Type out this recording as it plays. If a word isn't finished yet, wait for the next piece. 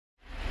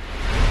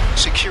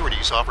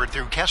Securities offered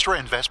through Kestra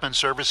Investment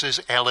Services,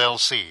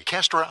 LLC.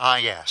 Kestra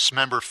IS,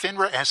 member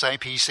FINRA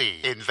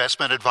SIPC.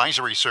 Investment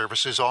advisory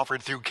services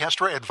offered through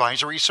Kestra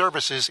Advisory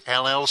Services,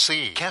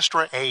 LLC.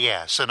 Kestra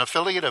AS, an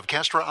affiliate of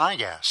Kestra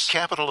IS.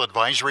 Capital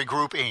Advisory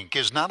Group, Inc.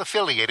 is not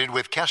affiliated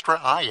with Kestra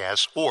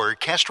IS or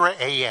Kestra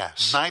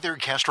AS. Neither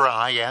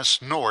Kestra IS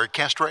nor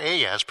Kestra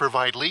AS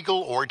provide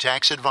legal or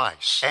tax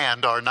advice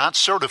and are not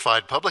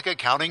certified public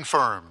accounting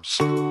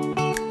firms.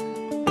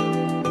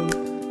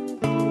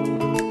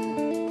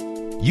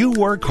 You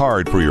work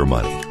hard for your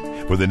money.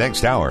 For the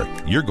next hour,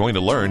 you're going to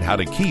learn how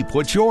to keep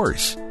what's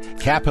yours.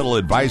 Capital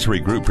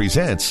Advisory Group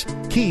presents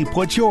Keep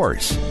What's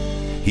Yours.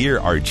 Here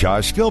are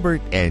Josh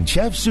Gilbert and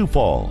Jeff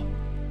Zufall.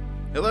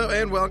 Hello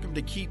and welcome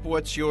to Keep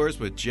What's Yours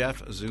with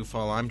Jeff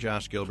Zufall. I'm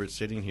Josh Gilbert,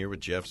 sitting here with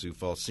Jeff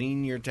Zufall,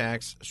 Senior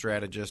Tax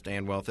Strategist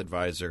and Wealth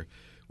Advisor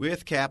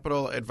with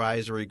Capital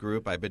Advisory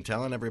Group. I've been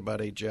telling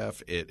everybody,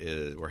 Jeff,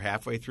 we're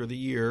halfway through the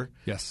year.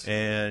 Yes.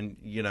 And,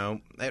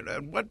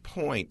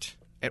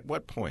 at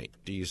what point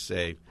do you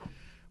say,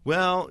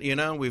 well,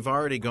 we've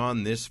already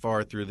gone this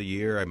far through the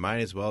year. I might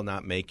as well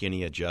not make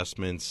any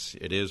adjustments.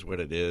 It is what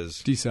it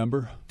is.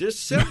 December.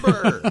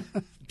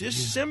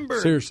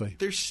 Seriously.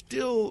 There's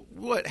still,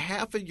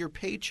 half of your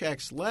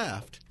paychecks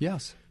left.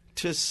 Yes.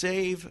 To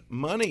save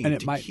money, and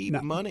keep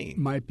money. It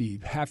might be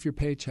half your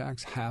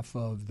paychecks, half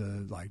of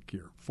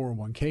your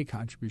 401k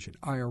contribution,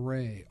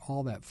 IRA,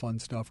 all that fun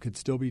stuff could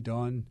still be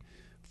done,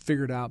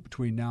 figured out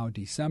between now and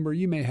December.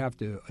 You may have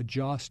to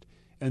adjust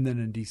and then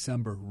in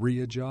December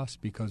readjust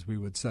because we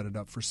would set it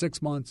up for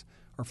 6 months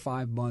or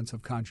 5 months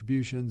of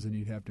contributions and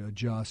you'd have to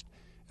adjust.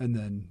 And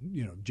then,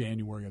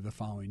 January of the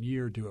following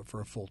year, do it for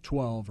a full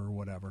 12 or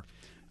whatever.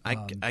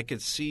 I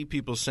could see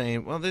people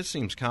saying, well, this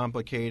seems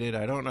complicated.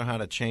 I don't know how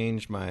to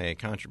change my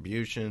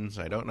contributions.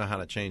 I don't know how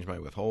to change my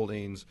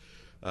withholdings.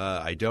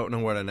 I don't know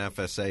what an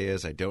FSA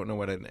is. I don't know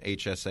what an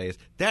HSA is.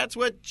 That's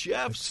what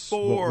Jeff's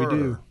for. What we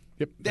do.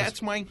 Yep.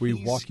 That's why we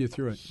walk you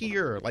through it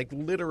here. Like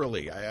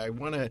literally, I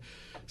want to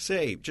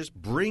say, just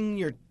bring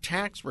your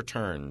tax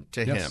return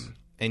to him,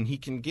 and he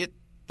can get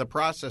the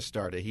process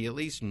started. He at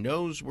least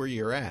knows where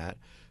you're at.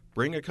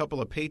 Bring a couple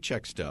of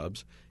paycheck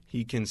stubs.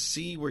 He can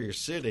see where you're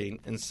sitting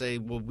and say,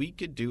 well, we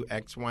could do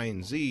X, Y,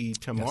 and Z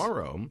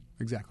tomorrow. Yes,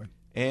 exactly.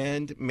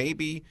 And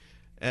maybe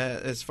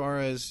as far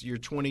as your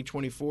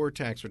 2024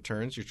 tax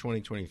returns, your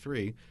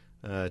 2023,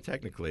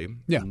 technically,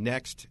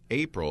 next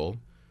April,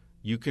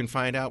 you can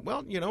find out,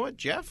 well, you know what?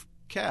 Jeff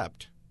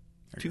kept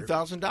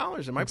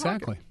 $2,000 in my pocket.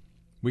 Exactly.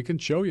 We can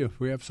show you.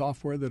 We have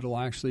software that will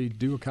actually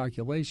do a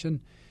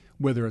calculation,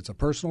 whether it's a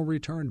personal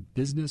return,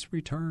 business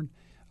return.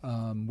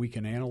 We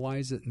can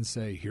analyze it and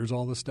say, here's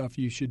all the stuff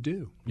you should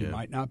do. You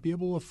might not be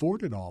able to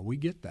afford it all. We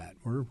get that.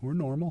 We're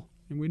normal,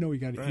 and we know you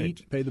got to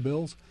eat, pay the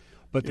bills.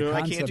 But the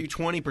concept, I can't do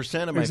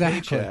 20% of my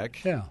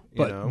paycheck. Yeah,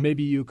 but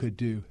maybe you could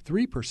do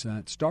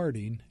 3%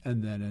 starting,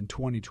 and then in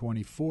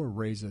 2024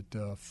 raise it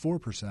to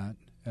 4%,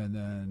 and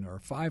then or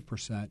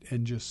 5%,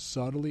 and just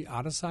subtly,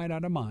 out of sight,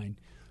 out of mind,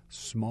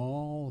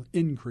 small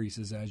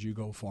increases as you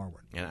go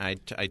forward. And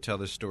I tell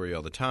this story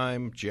all the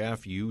time.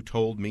 Jeff, you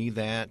told me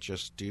that.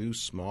 Just do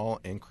small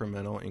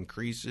incremental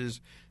increases.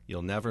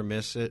 You'll never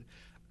miss it.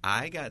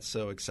 I got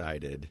so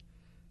excited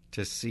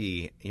to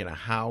see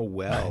how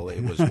well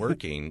it was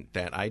working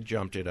that I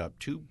jumped it up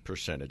 2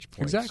 percentage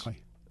points. Exactly.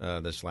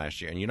 This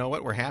last year. And you know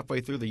what? We're halfway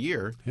through the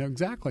year. Yeah,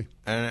 exactly.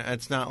 And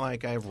it's not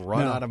like I've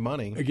run out of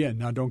money. Again,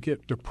 now don't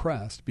get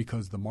depressed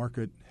because the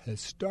market has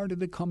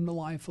started to come to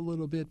life a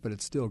little bit, but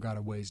it's still got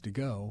a ways to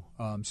go.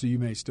 So you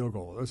may still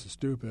go, this is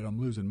stupid, I'm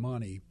losing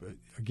money. But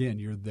again,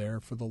 you're there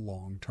for the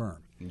long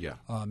term. Yeah.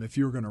 If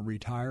you're going to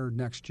retire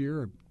next year,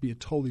 it'd be a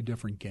totally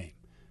different game.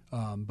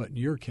 But in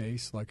your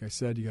case, like I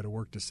said, you got to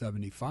work to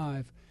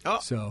 75. Oh,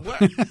 so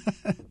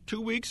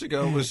 2 weeks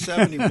ago it was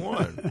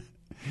 71.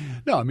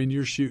 No, I mean,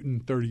 you're shooting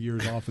 30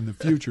 years off in the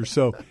future.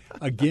 So,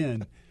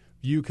 again,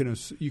 you can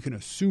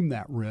assume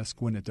that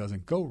risk when it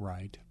doesn't go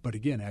right. But,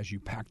 again, as you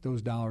pack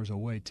those dollars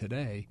away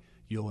today,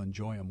 you'll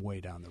enjoy them way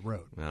down the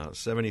road. Well,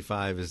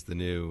 75 is the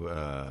new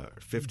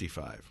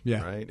 55,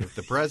 yeah. Right? If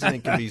the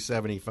president can be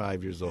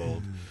 75 years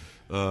old,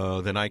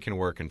 then I can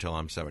work until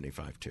I'm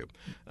 75 too.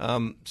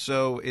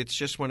 So it's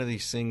just one of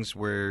these things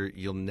where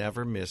you'll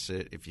never miss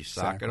it if you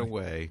sock it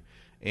away.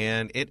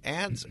 And it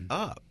adds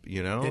up,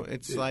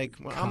 It's like,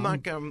 well, I'm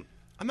not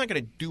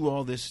gonna do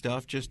all this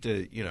stuff just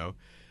to,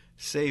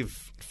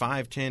 save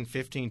 $5, $10,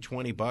 $15,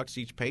 $20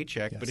 each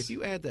paycheck. Yes. But if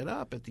you add that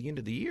up at the end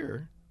of the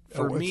year,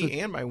 for me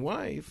and my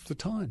wife, it's a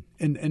ton.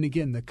 And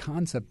again, the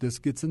concept, this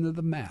gets into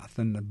the math,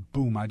 and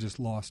boom, I just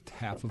lost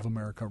half of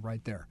America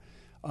right there.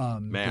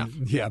 Math.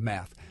 Yeah,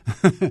 math.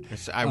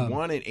 I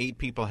wanted 8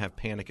 people have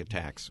panic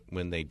attacks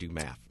when they do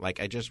math. Like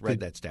I just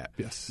read that stat.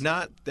 Yes.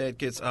 Not that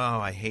gets,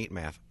 I hate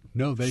math.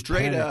 No, they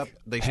straight up.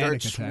 They start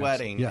attacks.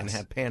 sweating and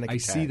have panic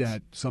attacks. I see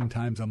that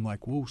sometimes. I'm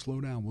like, whoa,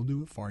 slow down. We'll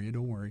do it for you.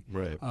 Don't worry.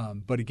 Right.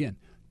 But again,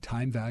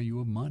 time value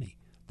of money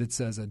that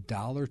says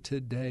 $1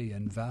 today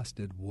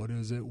invested. What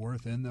is it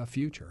worth in the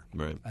future?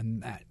 Right.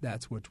 And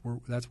that's what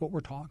we're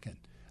talking.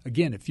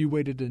 Again, if you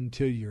waited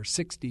until you're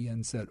 60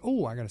 and said,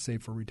 "Oh, I got to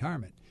save for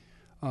retirement,"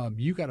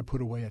 you got to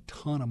put away a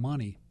ton of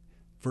money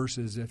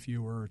versus if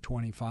you were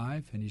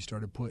 25 and you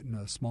started putting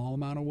a small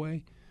amount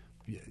away,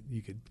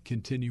 you could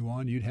continue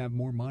on. You'd have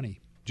more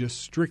money, just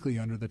strictly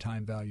under the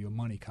time value of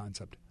money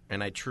concept.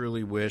 And I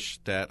truly wish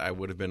that I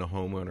would have been a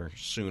homeowner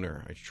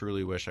sooner. I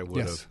truly wish I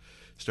would have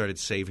started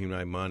saving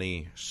my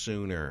money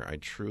sooner. I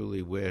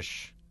truly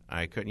wish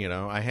I could.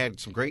 I had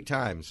some great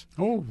times,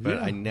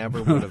 but I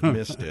never would have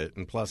missed it.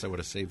 And plus, I would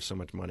have saved so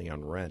much money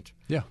on rent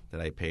that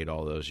I paid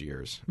all those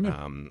years.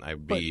 Yeah.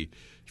 I'd be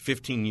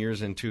 15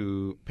 years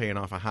into paying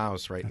off a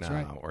house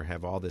now, or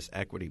have all this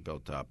equity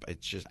built up.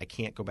 It's just I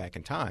can't go back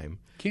in time.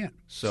 Can't.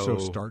 So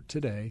start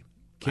today.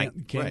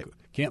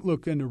 Can't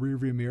look in the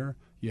rearview mirror.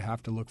 You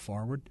have to look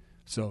forward.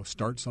 So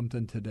start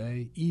something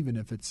today, even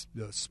if it's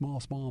a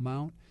small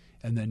amount,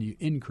 and then you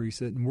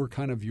increase it. And we're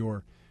kind of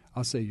your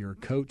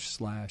coach /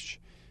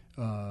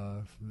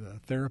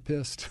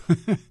 therapist,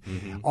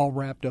 all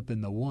wrapped up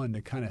in the one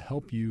to kind of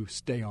help you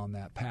stay on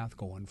that path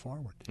going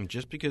forward. And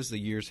just because the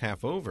year's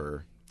half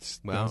over,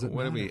 what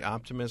are we,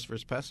 optimist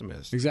versus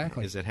pessimist?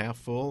 Exactly. Is it half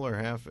full or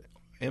half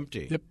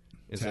empty? Yep.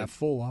 It's half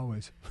full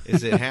always.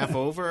 Is it half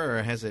over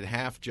or has it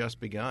half just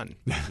begun?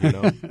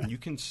 You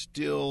can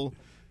still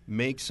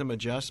make some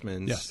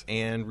adjustments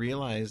and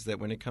realize that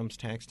when it comes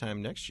tax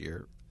time next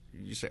year,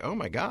 you say, oh,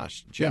 my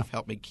gosh, Jeff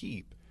helped me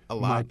keep a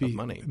lot of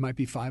money. It might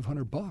be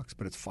 $500,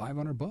 but it's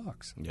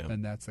 $500,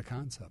 and that's the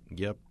concept.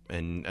 Yep,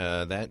 and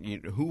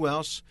who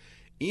else?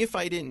 If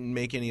I didn't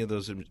make any of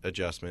those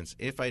adjustments,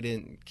 if I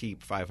didn't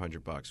keep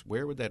 $500,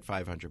 where would that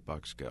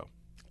 $500 go?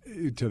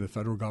 To the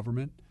federal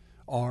government,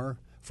 or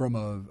from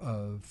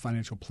a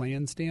financial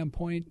plan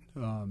standpoint,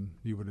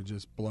 you would have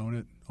just blown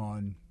it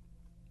on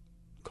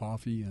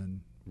coffee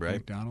and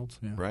McDonald's.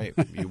 Yeah. Right.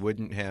 You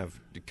wouldn't have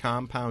the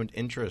compound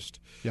interest.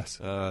 Yes.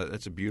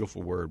 That's a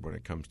beautiful word when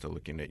it comes to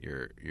looking at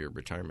your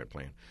retirement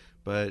plan.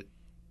 But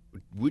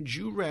would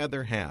you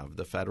rather have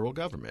the federal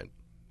government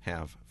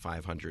have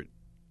 500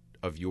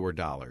 of your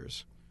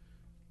dollars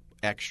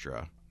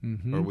extra,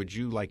 or would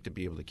you like to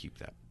be able to keep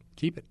that?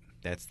 Keep it.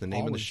 That's the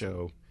name of the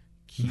show.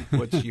 Keep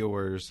what's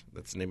yours.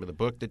 That's the name of the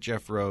book that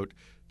Jeff wrote.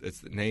 That's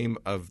the name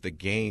of the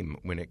game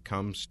when it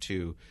comes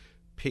to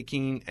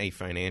picking a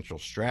financial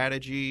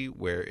strategy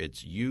where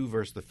it's you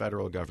versus the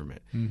federal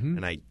government.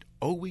 And I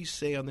always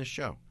say on this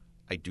show,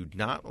 I do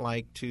not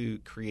like to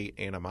create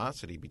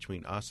animosity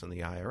between us and the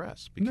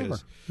IRS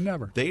because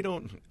never. They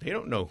don't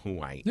know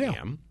who I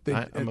am.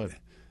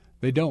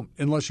 They don't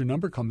unless your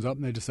number comes up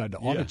and they decide to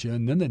audit you,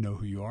 and then they know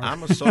who you are.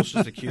 I'm a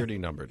Social Security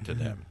number to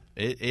them.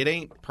 It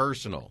ain't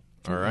personal.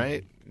 All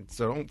right?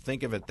 So don't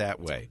think of it that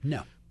way.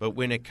 No. But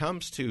when it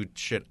comes to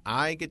should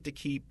I get to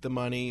keep the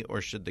money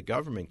or should the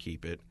government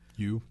keep it,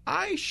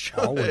 I should.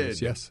 Always,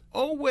 yes.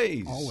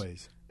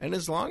 Always. And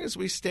as long as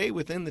we stay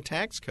within the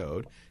tax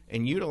code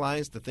and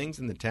utilize the things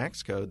in the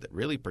tax code that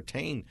really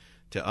pertain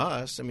to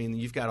us, I mean,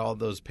 you've got all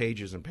those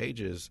pages and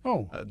pages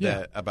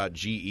about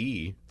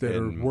GE. That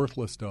are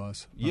worthless to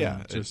us.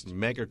 Just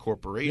mega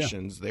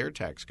corporations, their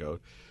tax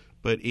code.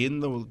 But in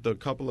the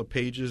couple of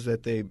pages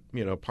that they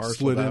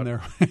parceled out in there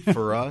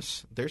for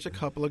us, there's a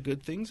couple of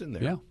good things in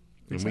there. Yeah,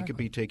 exactly. And we could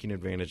be taking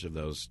advantage of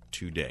those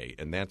today.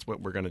 And that's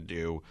what we're going to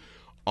do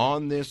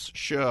on this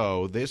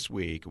show this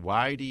week.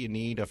 Why do you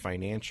need a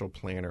financial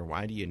planner?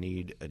 Why do you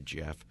need a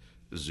Jeff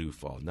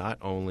Zufall? Not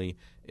only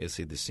is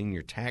he the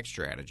senior tax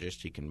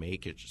strategist, he can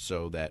make it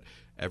so that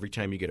every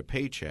time you get a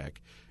paycheck,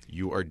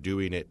 you are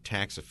doing it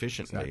tax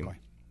efficiently. Exactly.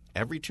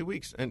 Every 2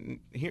 weeks,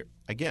 and here,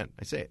 again,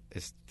 I say it,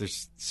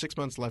 there's 6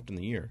 months left in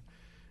the year.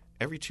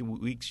 Every 2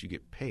 weeks you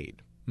get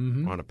paid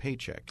on a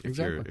paycheck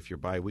if you're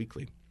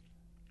biweekly.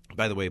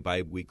 By the way,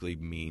 biweekly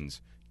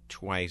means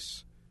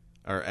twice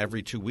or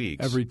every 2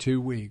 weeks. Every 2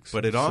 weeks.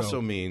 But it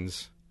also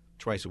means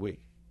twice a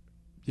week.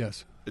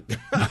 Yes.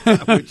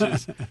 Which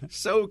is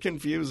so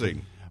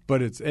confusing.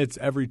 But it's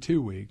every 2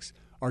 weeks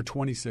or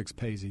 26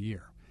 pays a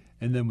year.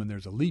 And then when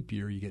there's a leap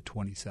year, you get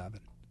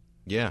 27.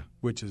 Yeah.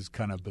 Which is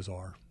kind of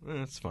bizarre.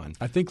 That's fun.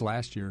 I think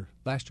last year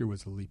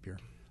was a leap year.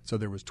 So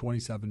there was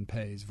 27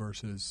 pays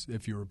versus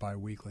if you were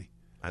biweekly.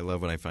 I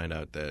love when I find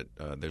out that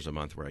there's a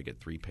month where I get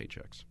 3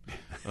 paychecks.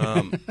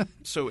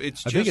 So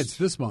it's I think it's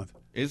this month.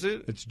 Is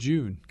it? It's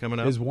June. Coming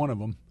up? Is one of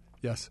them.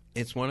 Yes.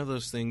 It's one of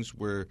those things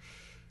where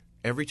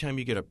every time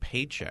you get a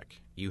paycheck,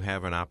 you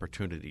have an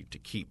opportunity to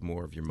keep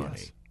more of your money.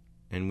 Yes.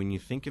 And when you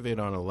think of it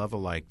on a level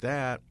like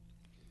that,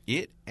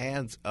 it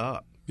adds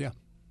up. Yeah.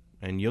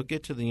 And you'll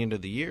get to the end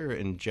of the year,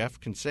 and Jeff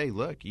can say,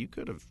 look, you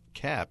could have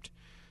kept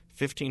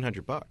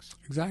 $1,500.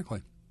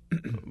 Exactly.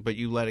 But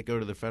you let it go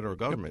to the federal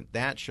government. Yep.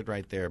 That should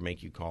right there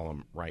make you call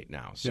them right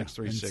now.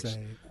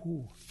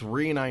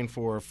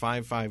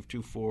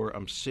 636-394-5524.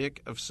 I'm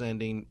sick of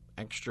sending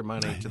extra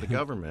money to the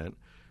government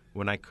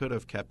when I could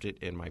have kept it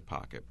in my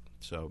pocket.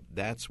 So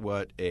that's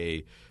what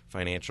a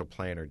financial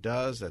planner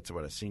does. That's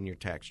what a senior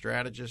tax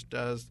strategist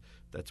does.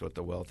 That's what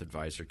the wealth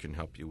advisor can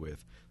help you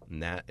with.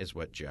 And that is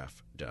what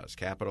Jeff does.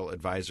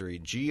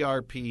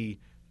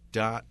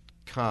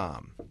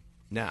 CapitalAdvisoryGrp.com.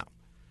 Now,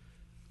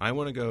 I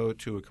want to go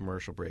to a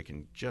commercial break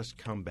and just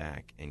come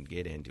back and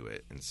get into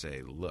it and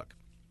say, look,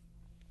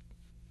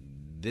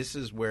 this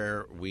is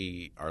where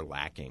we are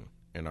lacking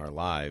in our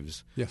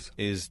lives. Yes.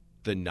 Is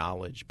the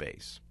knowledge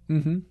base.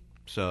 Mm-hmm.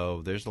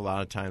 So there's a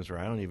lot of times where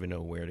I don't even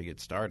know where to get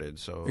started.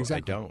 So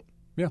Exactly. I don't.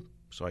 Yeah.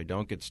 So I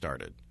don't get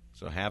started.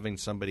 So having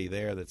somebody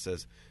there that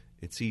says,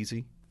 it's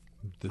easy,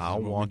 This I'll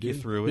is what walk we you do.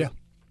 through it. Yeah,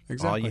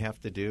 exactly. All you have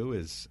to do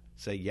is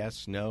say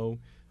yes, no,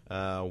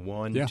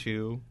 1, Yeah.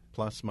 2,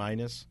 plus,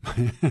 minus,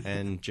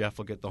 and Jeff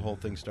will get the whole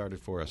thing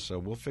started for us. So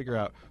we'll figure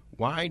out,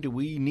 why do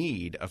we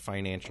need a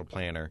financial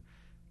planner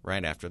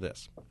right after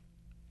this.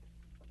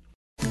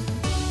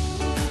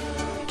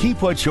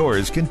 Keep What's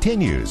Yours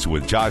continues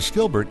with Josh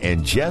Gilbert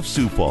and Jeff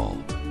Zufall.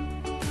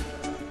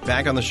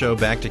 Back on the show,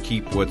 back to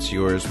Keep What's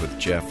Yours with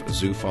Jeff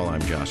Zufall.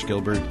 I'm Josh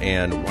Gilbert.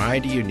 And why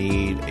do you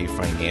need a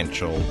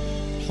financial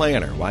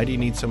planner? Why do you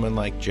need someone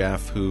like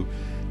Jeff who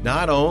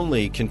not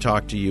only can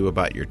talk to you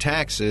about your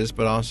taxes,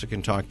 but also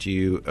can talk to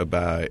you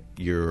about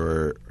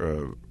your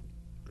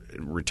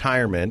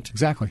retirement?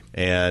 Exactly.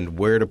 And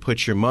where to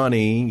put your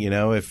money. You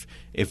know, if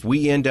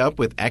we end up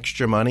with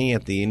extra money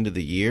at the end of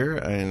the year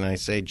and I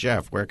say,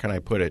 Jeff, where can I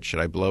put it? Should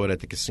I blow it at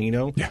the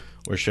casino? Yeah.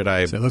 Or should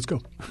I say, let's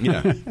go.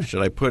 Yeah.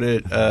 Should I put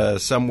it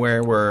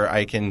somewhere where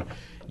I can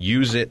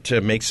use it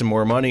to make some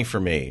more money for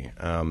me?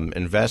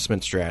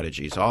 Investment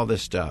strategies, all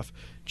this stuff.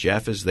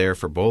 Jeff is there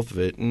for both of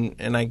it.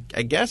 And I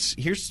guess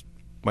here's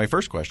my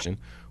first question.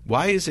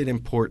 Why is it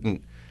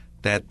important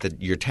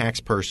that your tax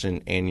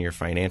person and your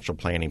financial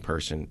planning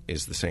person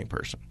is the same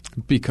person?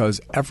 Because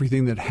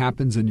everything that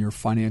happens in your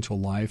financial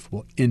life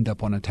will end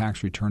up on a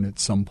tax return at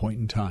some point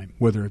in time,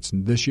 whether it's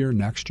this year,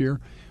 next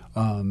year.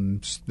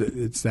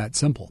 It's that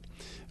simple.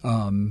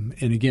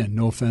 And again,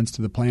 no offense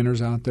to the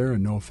planners out there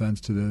and no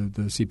offense to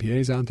the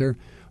CPAs out there,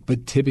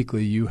 but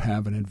typically you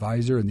have an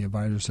advisor and the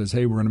advisor says,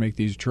 hey, we're going to make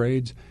these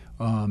trades.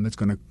 It's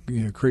going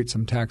to create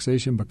some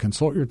taxation, but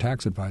consult your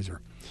tax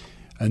advisor.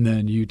 And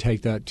then you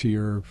take that to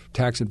your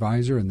tax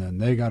advisor, and then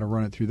they got to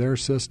run it through their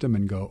system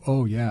and go,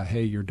 oh, yeah,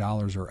 hey, your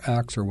dollars are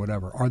X or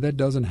whatever. Or that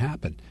doesn't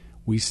happen.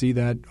 We see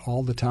that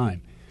all the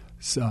time.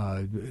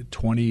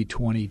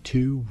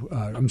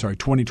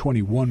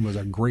 2021 was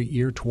a great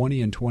year,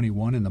 20 and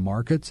 21 in the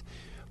markets.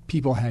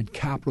 People had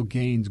capital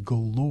gains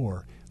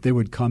galore. They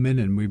would come in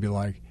and we'd be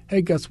like,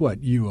 hey, guess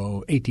what? You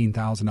owe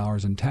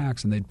 $18,000 in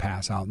tax, and they'd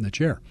pass out in the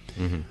chair.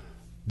 Mm-hmm.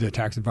 The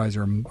tax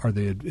advisor or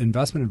the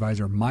investment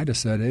advisor might have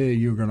said, hey,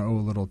 you're going to owe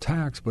a little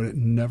tax, but it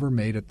never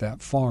made it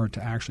that far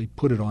to actually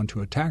put it onto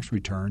a tax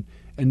return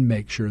and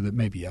make sure that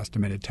maybe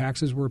estimated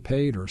taxes were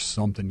paid or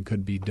something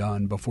could be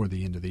done before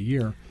the end of the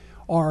year.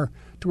 Or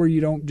to where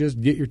you don't just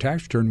get your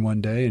tax return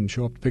one day and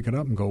show up to pick it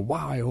up and go,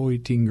 wow, I owe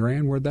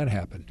 $18,000. Where'd that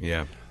happen?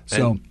 Yeah.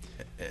 So,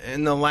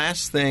 and the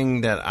last thing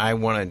that I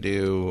want to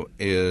do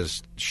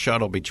is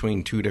shuttle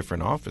between two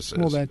different offices.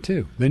 Well, that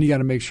too. Then you got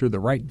to make sure the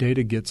right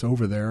data gets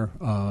over there,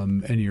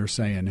 and you're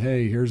saying,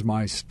 hey, here's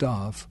my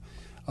stuff.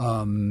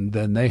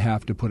 Then they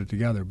have to put it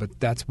together. But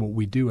that's what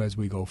we do as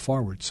we go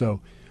forward.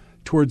 So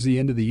towards the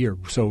end of the year,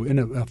 so in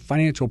a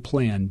financial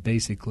plan,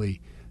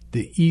 basically,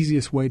 the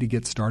easiest way to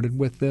get started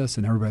with this,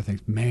 and everybody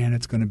thinks, man,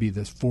 it's going to be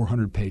this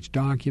 400-page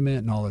document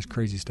and all this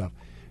crazy stuff.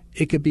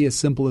 It could be as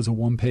simple as a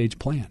one-page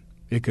plan.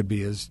 It could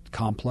be as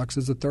complex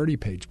as a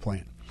 30-page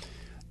plan.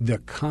 The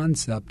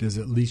concept is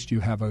at least you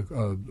have a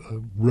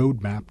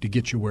roadmap to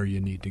get you where you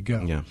need to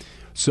go. Yeah.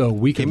 So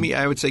we can.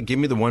 I would say, give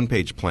me the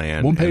one-page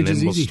plan. One page and then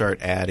is we'll easy.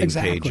 start adding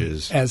exactly.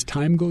 pages. As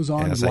time goes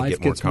on, as I life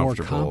get more gets more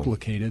comfortable.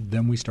 complicated.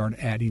 Then we start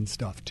adding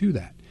stuff to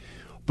that.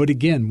 But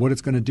again, what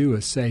it's going to do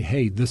is say,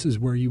 hey, this is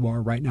where you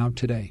are right now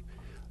today.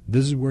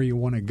 This is where you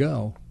want to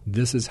go.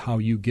 This is how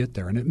you get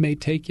there. And it may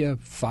take you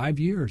 5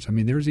 years. I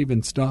mean, there's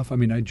even stuff. I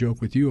mean, I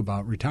joke with you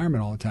about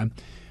retirement all the time.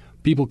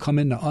 People come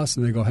into us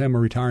and they go, hey, I'm going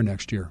to retire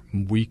next year.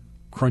 And we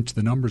crunch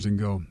the numbers and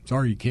go,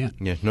 sorry, you can't.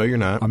 Yeah, no, you're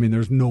not. I mean,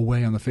 there's no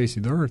way on the face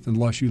of the earth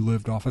unless you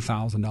lived off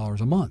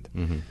 $1,000 a month.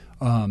 Mm-hmm.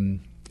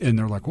 And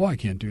they're like, well, I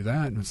can't do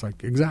that. And it's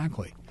like,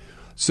 exactly.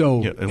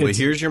 So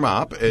here's your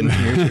mop and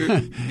here's your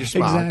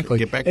smock. Exactly.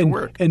 Get back to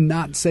work. And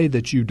not say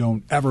that you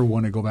don't ever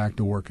want to go back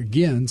to work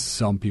again.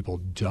 Some people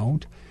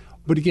don't.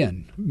 But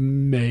again,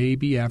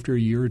 maybe after a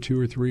year or 2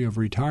 or 3 of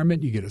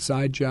retirement, you get a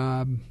side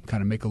job,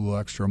 kind of make a little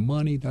extra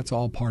money. That's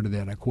all part of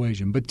that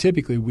equation. But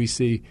typically we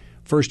see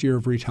first year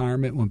of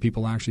retirement, when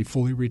people actually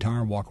fully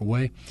retire and walk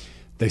away,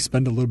 they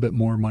spend a little bit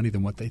more money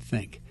than what they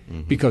think.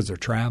 Mm-hmm. Because they're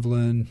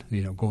traveling,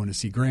 going to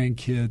see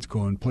grandkids,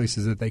 going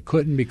places that they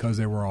couldn't because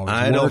they were always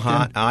working.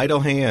 Idle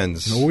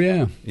hands. Oh,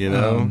 yeah.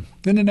 And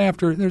then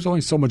after, there's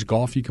only so much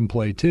golf you can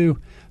play, too.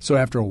 So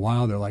after a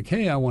while, they're like,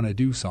 hey, I want to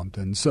do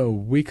something. So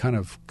we kind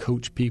of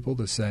coach people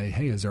to say,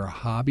 hey, is there a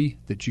hobby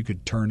that you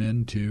could turn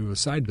into a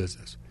side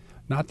business?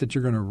 Not that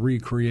you're going to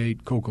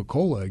recreate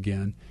Coca-Cola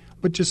again,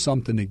 but just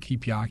something to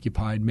keep you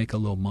occupied, make a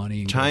little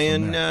money. And tie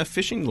in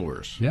fishing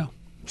lures. Yeah.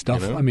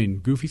 Stuff, I mean,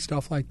 goofy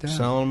stuff like that.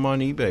 Sell them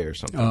on eBay or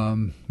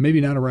something.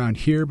 Maybe not around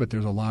here, but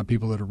there's a lot of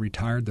people that are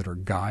retired that are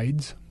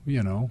guides,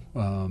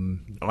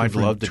 I'd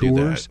love to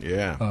tours, do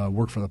that, yeah.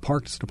 Work for the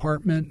parks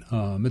department.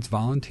 It's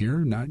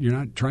volunteer. You're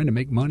not trying to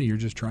make money. You're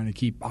just trying to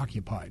keep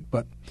occupied.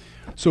 But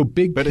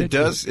it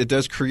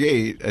does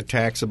create a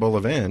taxable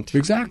event.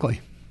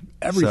 Exactly.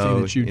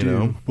 Everything that you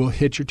do will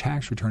hit your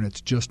tax return.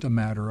 It's just a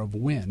matter of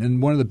when.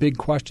 And one of the big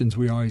questions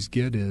we always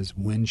get is,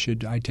 when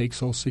should I take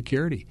Social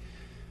Security?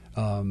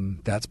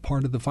 That's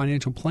part of the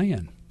financial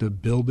plan, to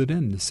build it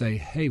in, to say,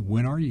 hey,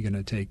 when are you going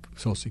to take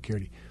Social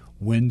Security?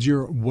 What's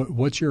your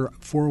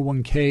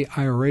 401k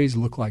IRAs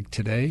look like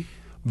today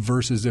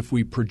versus if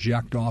we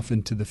project off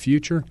into the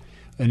future?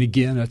 And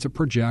again, that's a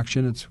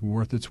projection. It's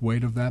worth its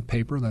weight of that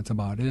paper. That's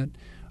about it.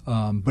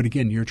 But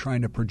again, you're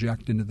trying to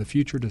project into the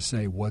future to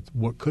say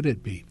what could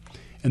it be.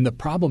 And the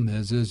problem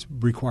is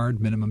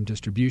required minimum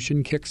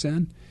distribution kicks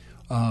in.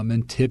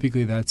 And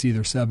typically that's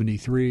either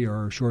 73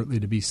 or shortly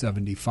to be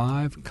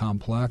 75,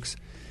 complex.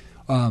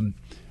 And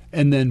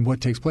then what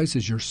takes place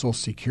is your Social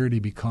Security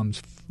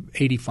becomes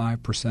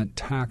 85%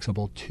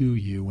 taxable to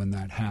you when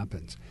that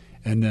happens.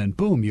 And then,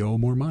 boom, you owe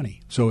more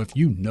money. So if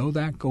you know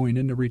that going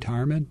into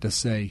retirement, to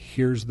say,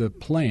 here's the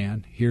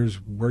plan, here's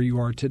where you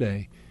are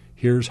today,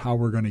 here's how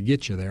we're going to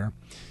get you there.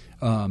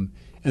 And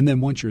then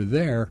once you're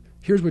there,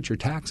 here's what your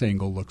tax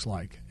angle looks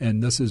like.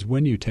 And this is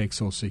when you take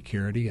Social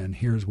Security, and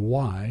here's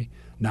why.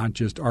 Not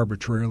just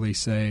arbitrarily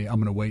say, I'm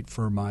going to wait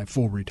for my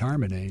full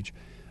retirement age.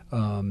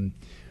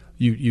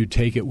 You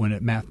take it when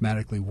it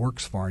mathematically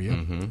works for you.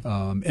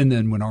 Mm-hmm. And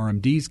then when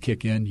RMDs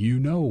kick in, you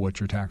know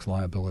what your tax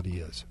liability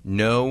is.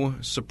 No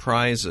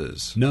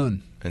surprises.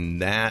 None.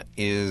 And that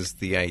is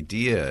the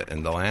idea.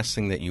 And the last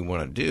thing that you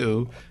want to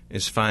do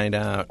is find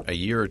out a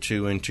year or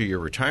two into your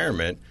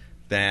retirement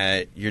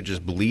that you're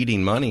just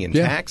bleeding money in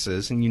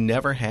taxes, and you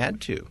never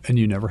had to. And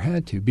you never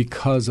had to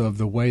because of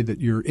the way that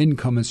your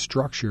income is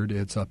structured.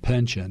 It's a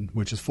pension,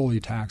 which is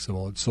fully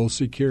taxable. It's Social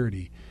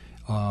Security,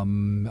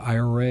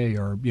 IRA,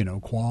 or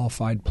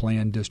qualified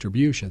plan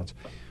distributions.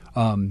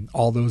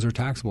 All those are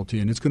taxable to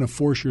you, and it's going to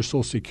force your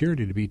Social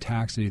Security to be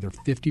taxed at either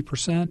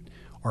 50%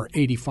 or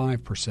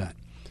 85%.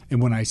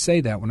 And when I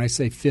say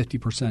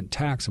 50%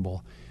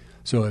 taxable,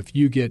 so if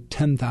you get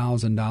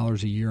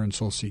 $10,000 a year in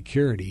Social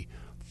Security,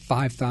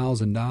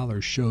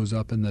 $5,000 shows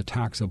up in the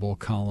taxable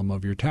column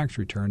of your tax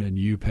return, and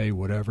you pay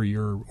whatever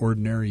your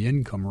ordinary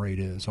income rate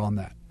is on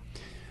that,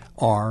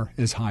 or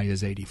as high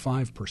as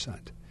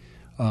 85%.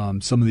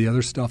 Some of the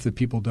other stuff that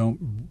people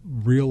don't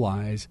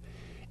realize,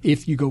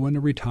 if you go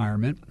into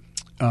retirement,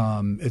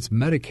 it's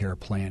Medicare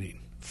planning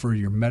for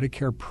your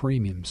Medicare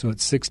premium. So at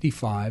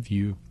 65,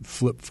 you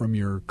flip from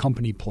your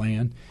company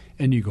plan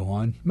and you go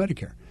on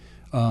Medicare.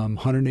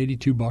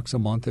 $182 a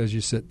month as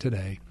you sit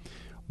today.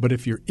 But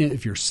if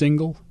you're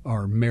single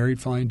or married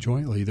filing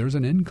jointly, there's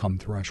an income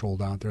threshold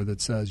out there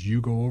that says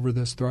you go over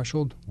this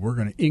threshold, we're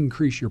going to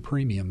increase your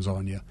premiums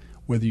on you,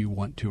 whether you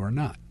want to or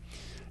not.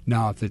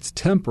 Now, if it's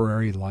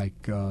temporary,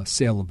 like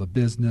sale of a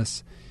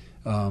business,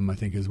 I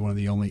think is one of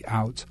the only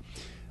outs,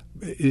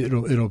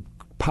 it'll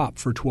pop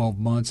for 12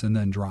 months and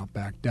then drop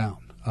back down.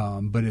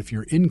 But if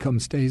your income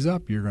stays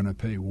up, you're going to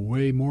pay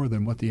way more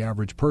than what the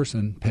average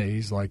person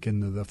pays, like in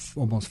the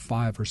almost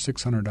 $500 or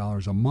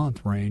 $600 a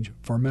month range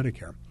for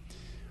Medicare.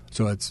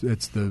 So it's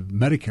the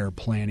Medicare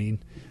planning,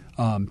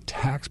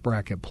 tax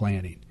bracket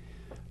planning,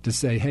 to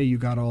say, hey, you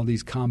got all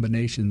these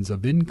combinations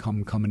of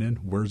income coming in.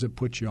 Where does it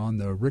put you on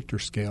the Richter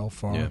scale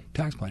for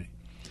tax planning?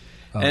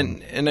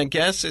 And I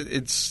guess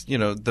it's the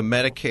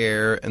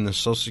Medicare and the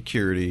Social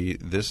Security.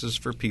 This is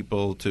for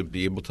people to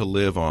be able to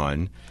live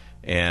on,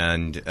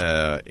 and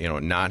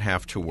not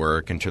have to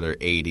work into their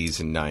 80s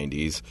and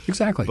 90s.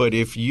 Exactly. But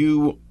if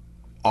you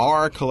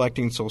are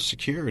collecting Social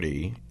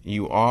Security,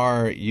 you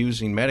are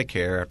using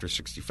Medicare after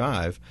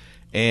 65,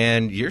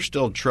 and you're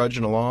still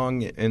trudging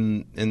along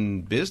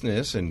in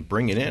business and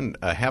bringing in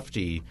a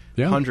hefty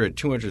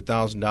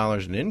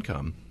 $200,000 in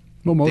income.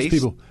 Well, most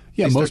people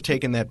start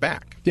taking that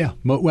back. Yeah.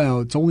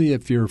 Well, it's only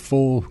if you're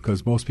full,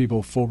 because most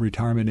people full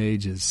retirement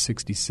age is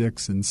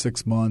 66 and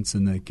 6 months,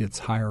 and it gets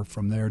higher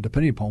from there,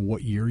 depending upon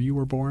what year you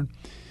were born.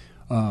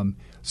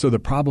 So the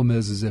problem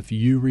is if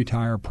you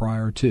retire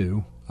prior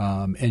to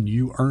and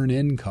you earn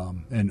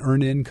income, and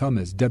earned income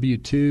is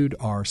W-2'd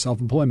or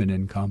self-employment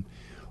income,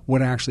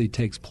 what actually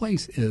takes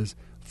place is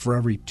for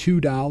every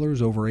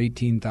 $2 over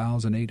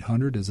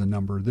 $18,800 is a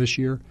number this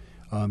year,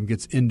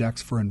 gets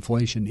indexed for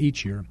inflation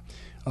each year.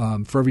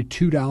 For every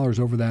 $2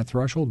 over that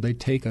threshold, they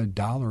take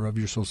 $1 of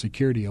your Social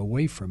Security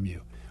away from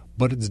you.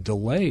 But it's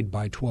delayed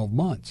by 12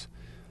 months.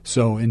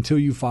 So until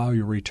you file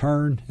your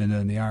return, and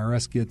then the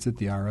IRS gets it,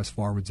 the IRS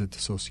forwards it to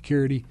Social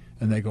Security,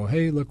 and they go,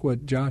 hey, look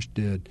what Josh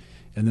did.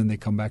 And then they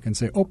come back and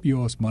say, oh,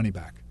 you owe us money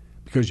back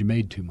because you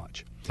made too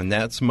much. And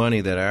that's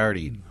money that I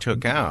already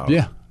took out.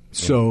 Yeah.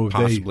 So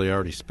possibly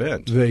already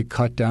spent. They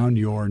cut down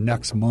your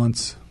next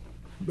month's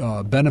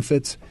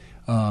benefits,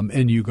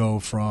 and you go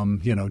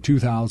from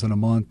 $2,000 a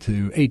month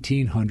to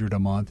 $1,800 a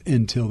month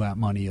until that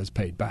money is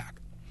paid back.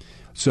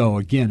 So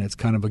again, it's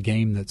kind of a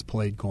game that's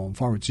played going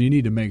forward. So you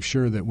need to make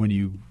sure that when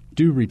you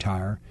do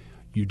retire,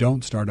 you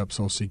don't start up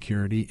Social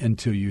Security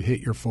until you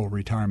hit your full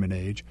retirement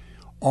age.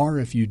 Or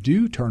if you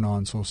do turn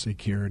on Social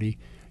Security,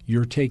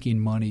 you're taking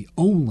money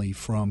only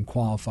from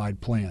qualified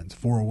plans,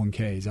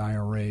 401ks,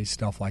 IRAs,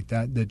 stuff like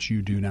that, that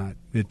you do not,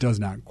 it does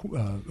not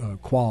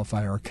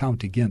qualify or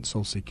count against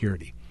Social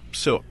Security.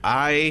 So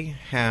I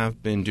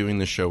have been doing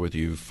the show with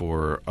you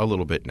for a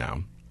little bit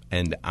now,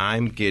 and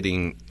I'm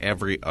getting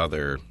every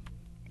other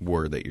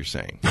word that you're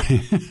saying.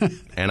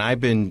 And I've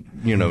been,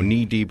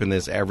 knee deep in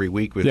this every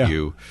week with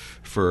you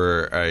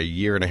for a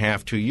year and a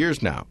half, 2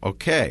 years now.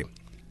 Okay.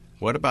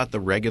 What about the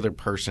regular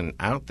person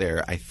out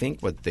there? I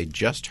think what they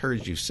just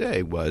heard you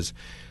say was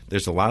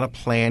there's a lot of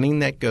planning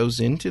that goes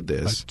into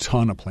this. A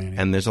ton of planning.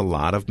 And there's a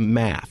lot of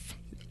math.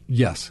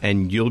 Yes.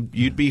 And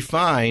you'd be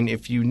fine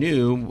if you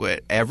knew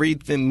every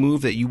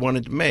move that you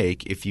wanted to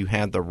make if you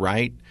had the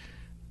right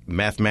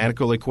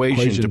mathematical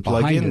equation to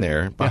plug in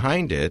there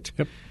behind it.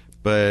 Yep.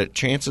 But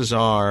chances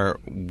are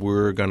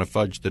we're going to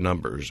fudge the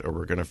numbers, or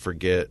we're going to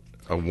forget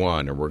a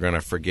one, or we're going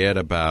to forget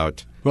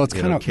about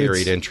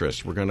carried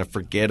interest. We're going to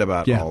forget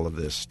about all of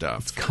this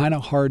stuff. It's kind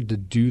of hard to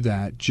do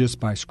that just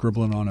by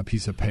scribbling on a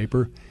piece of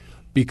paper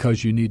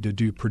because you need to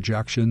do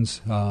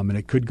projections, and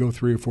it could go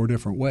 3 or 4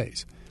 different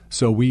ways.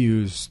 So we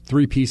use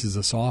 3 pieces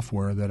of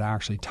software that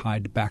actually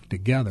tied back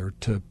together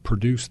to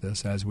produce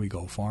this as we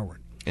go forward.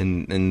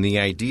 And the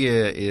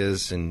idea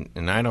is, and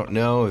I don't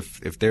know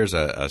if there's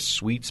a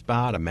sweet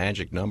spot, a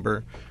magic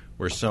number,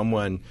 where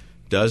someone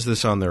does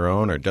this on their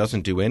own or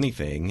doesn't do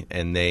anything,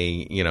 and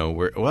they,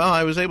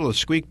 I was able to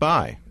squeak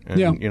by.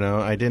 And,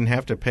 I didn't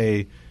have to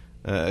pay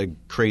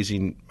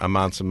crazy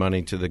amounts of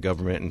money to the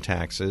government in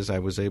taxes. I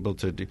was able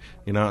to do,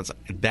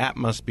 that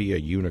must be a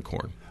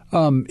unicorn.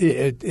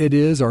 It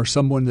is, or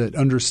someone that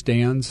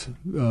understands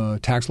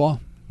tax law.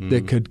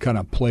 That could kind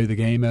of play the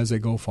game as they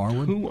go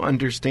forward. Who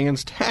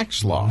understands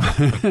tax law?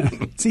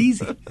 It's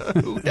easy.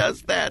 Who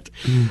does that?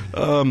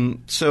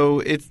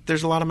 So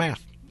there's a lot of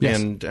math. Yes.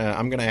 And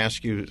I'm going to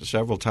ask you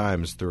several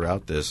times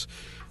throughout this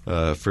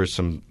for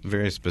some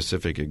very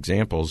specific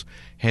examples.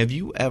 Have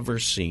you ever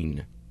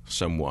seen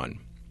someone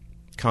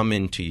come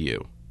into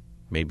you,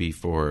 maybe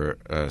for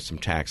some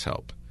tax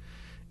help,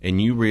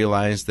 and you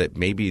realize that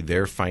maybe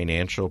their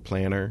financial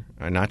planner,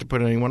 not to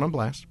put anyone on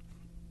blast,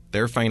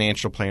 their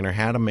financial planner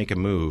had to make a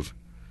move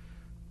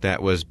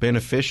that was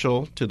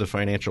beneficial to the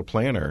financial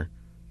planner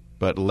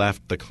but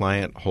left the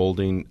client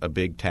holding a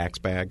big tax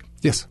bag?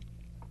 Yes,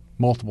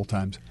 multiple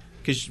times.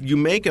 Because you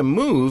make a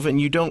move and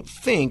you don't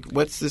think,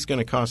 what's this going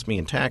to cost me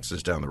in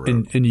taxes down the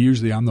road? And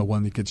usually I'm the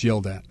one that gets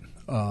yelled at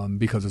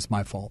because it's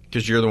my fault.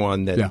 Because you're the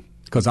one that – yeah,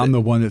 because I'm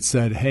the one that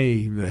said, hey,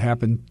 it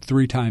happened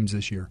 3 times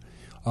this year.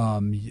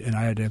 And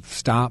I had to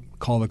stop,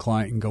 call the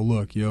client and go,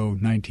 look, you owe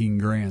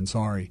 $19,000,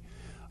 sorry.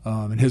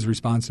 And his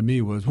response to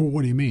me was, well,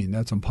 what do you mean?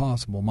 That's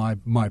impossible.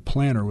 My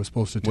planner was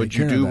supposed to take care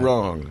of that. What'd you do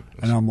wrong?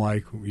 And I'm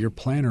like, your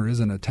planner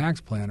isn't a tax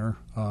planner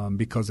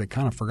because they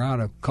kind of forgot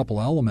a couple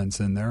elements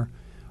in there.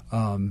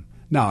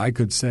 Now, I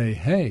could say,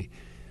 hey,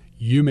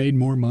 you made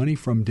more money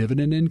from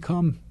dividend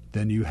income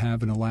than you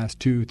have in the last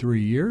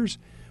 2-3 years.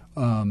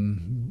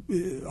 On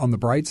the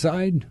bright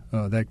side,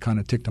 that kind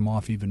of ticked them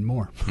off even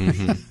more.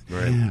 Mm-hmm.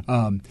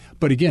 Right.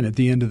 But again, at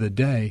the end of the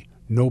day,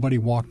 nobody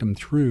walked them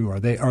through, or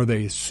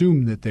they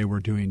assumed that they were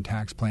doing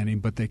tax planning,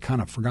 but they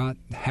kind of forgot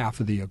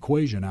half of the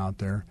equation out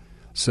there.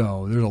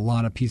 So there's a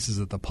lot of pieces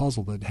of the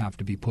puzzle that have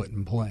to be put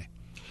in play.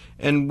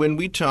 And when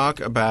we talk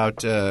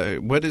about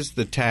what is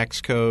the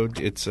tax code,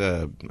 it's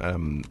how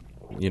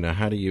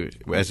do you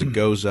as it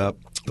goes up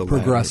the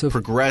progressive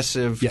ladder,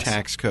 progressive yes.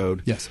 tax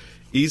code. Yes.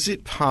 Is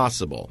it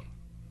possible?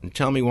 And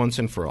tell me once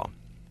and for all.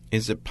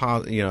 Is it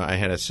I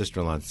had a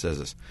sister-in-law that says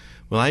this.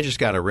 Well, I just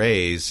got a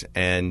raise,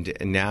 and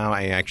now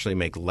I actually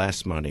make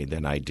less money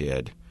than I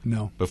did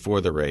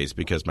before the raise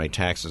because my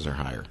taxes are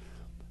higher.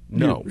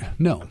 No.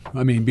 No.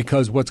 I mean,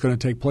 because what's going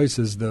to take place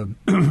is the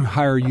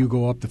higher you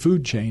go up the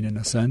food chain, in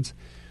a sense,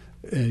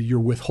 your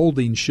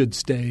withholding should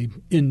stay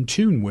in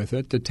tune with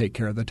it to take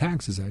care of the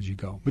taxes as you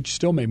go. But you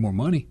still make more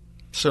money.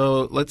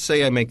 So let's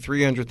say I make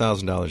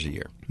 $300,000 a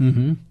year,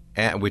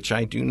 which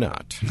I do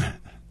not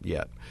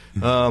yet.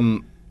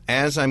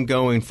 As I'm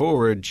going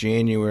forward,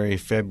 January,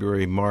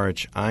 February,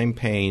 March, I'm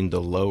paying the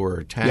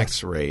lower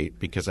tax rate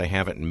because I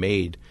haven't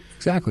made.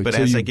 Exactly. But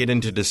as I get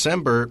into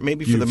December,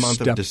 maybe for the month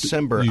of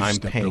December, I'm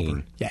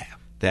paying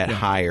that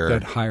higher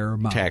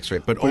amount. Tax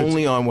rate, but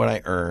only on what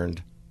I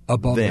earned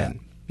above then. That.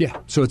 Yeah.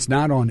 So it's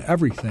not on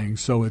everything.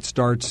 So it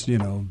starts,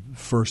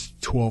 first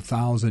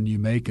 $12,000 you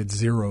make at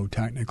zero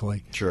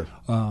technically. Sure.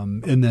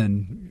 And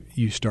then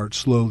you start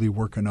slowly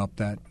working up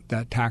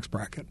that tax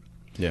bracket.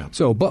 Yeah.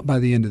 So, but by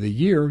the end of the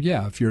year,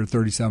 if you're a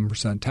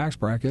 37% tax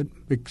bracket,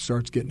 it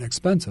starts getting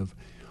expensive.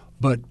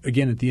 But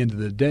again, at the end of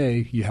the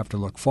day, you have to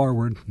look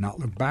forward, not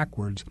look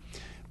backwards.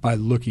 By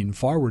looking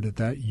forward at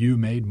that, you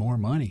made more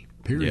money,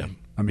 period. Yeah.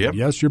 I mean,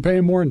 yes, you're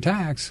paying more in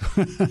tax.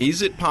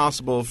 Is it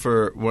possible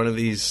for one of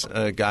these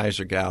guys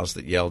or gals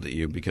that yelled at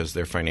you because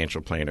their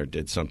financial planner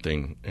did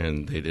something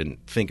and they didn't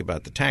think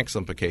about the tax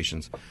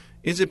implications,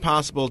 is it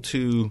possible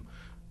to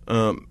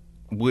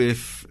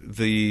with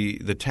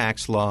the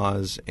tax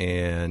laws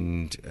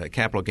and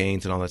capital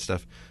gains and all that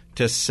stuff,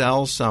 to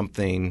sell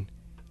something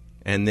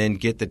and then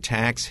get the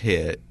tax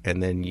hit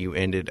and then you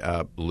ended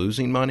up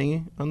losing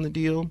money on the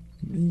deal?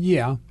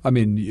 Yeah. I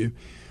mean,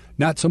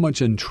 not so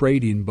much in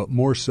trading, but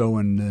more so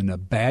in a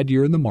bad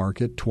year in the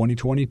market,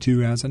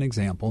 2022 as an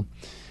example.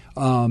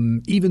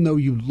 even though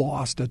you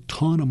lost a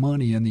ton of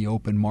money in the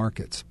open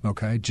markets,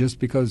 okay, just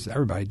because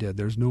everybody did.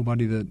 There's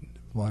nobody that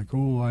like,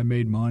 oh, I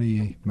made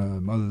money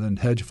other than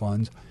hedge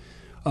funds.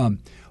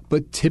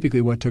 But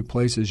typically what took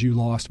place is you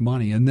lost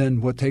money. And then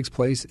what takes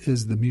place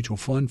is the mutual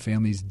fund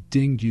families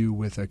dinged you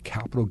with a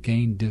capital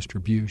gain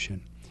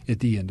distribution at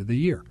the end of the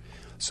year.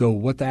 So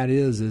what that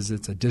is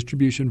it's a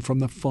distribution from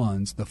the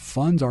funds. The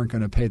funds aren't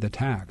going to pay the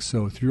tax.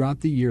 So throughout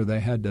the year they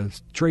had to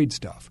trade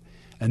stuff.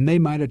 And they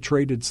might have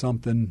traded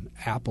something,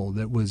 Apple,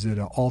 that was at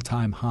an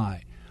all-time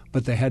high.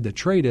 But they had to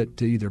trade it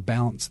to either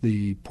balance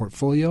the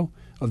portfolio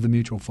of the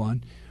mutual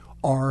fund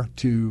or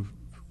to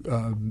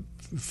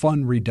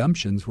fund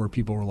redemptions where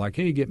people were like,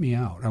 hey, get me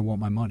out. I want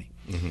my money.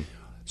 Mm-hmm.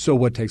 So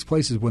what takes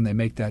place is when they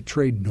make that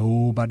trade,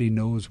 nobody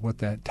knows what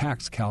that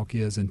tax calc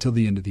is until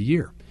the end of the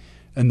year.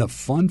 And the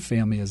fund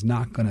family is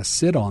not going to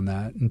sit on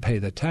that and pay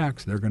the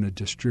tax. They're going to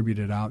distribute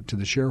it out to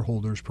the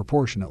shareholders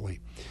proportionately.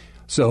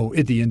 So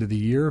at the end of the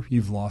year,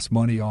 you've lost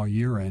money all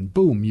year, and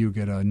boom, you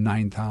get a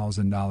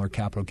 $9,000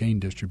 capital gain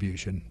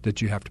distribution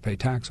that you have to pay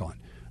tax on.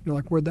 You're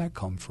like, where'd that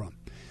come from?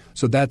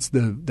 So that's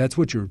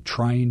what you're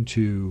trying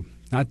to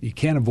 – you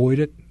can't avoid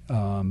it,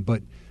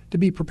 but to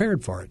be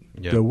prepared for it,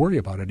 to worry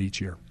about it each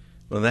year.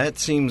 Well, that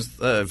seems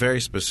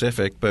very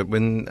specific, but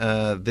when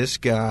this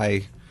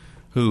guy –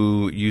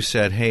 who you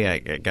said, hey,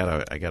 I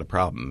got a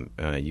problem.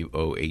 You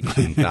owe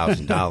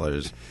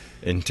 $18,000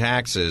 in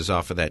taxes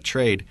off of that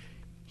trade.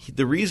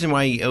 The reason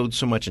why he owed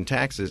so much in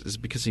taxes is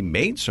because he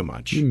made so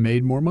much. He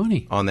made more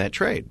money on that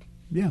trade.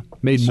 Yeah,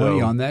 made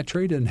money on that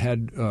trade and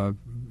had a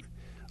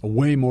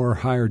way more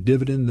higher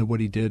dividend than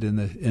what he did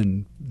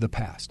in the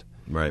past.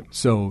 Right.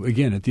 So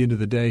again, at the end of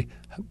the day,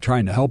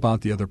 trying to help out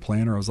the other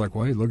planner, I was like,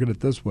 well, hey, look at it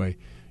this way: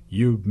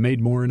 you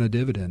made more in a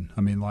dividend.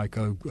 I mean, like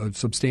a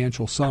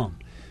substantial sum.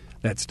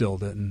 That still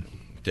didn't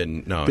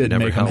never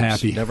make helps. them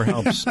happy. Never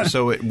helps.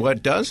 So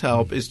what does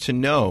help is to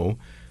know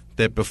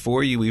that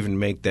before you even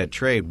make that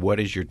trade, what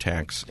is your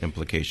tax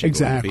implication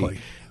going to be?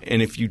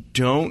 And if you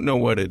don't know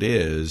what it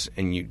is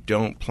and you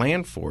don't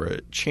plan for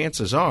it,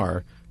 chances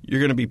are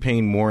you're going to be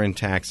paying more in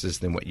taxes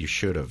than what you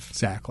should have.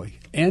 Exactly.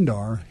 And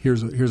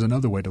here's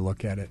another way to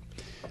look at it.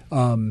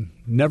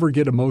 Never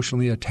get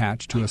emotionally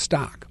attached to a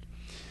stock.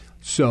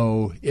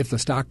 So if the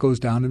stock goes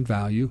down in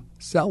value,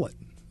 sell it.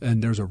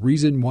 And there's a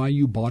reason why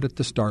you bought it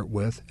to start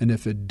with. And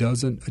if it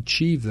doesn't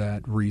achieve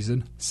that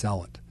reason,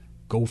 sell it.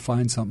 Go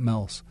find something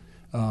else.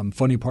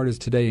 Funny part is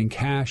today in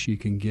cash you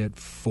can get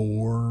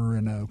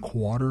 4 1/4,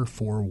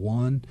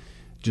 4.1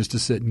 just to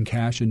sit in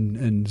cash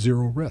and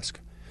zero risk.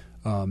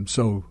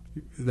 So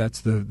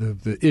that's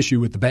the issue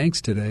with the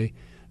banks today.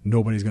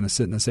 Nobody's going to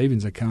sit in a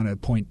savings account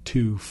at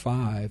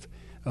 0.25.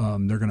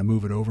 They're going to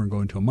move it over and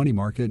go into a money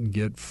market and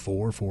get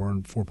 4,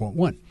 and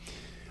 4.1.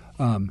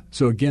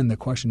 So again, the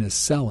question is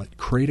sell it,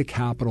 create a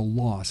capital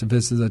loss. If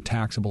this is a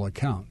taxable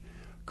account,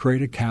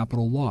 create a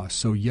capital loss.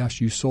 So yes,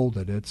 you sold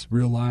it. It's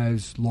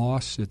realized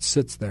loss. It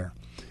sits there.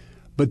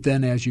 But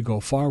then as you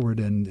go forward,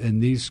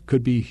 and these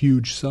could be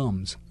huge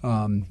sums,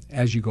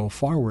 as you go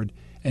forward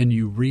and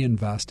you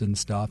reinvest in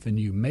stuff and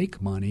you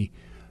make money,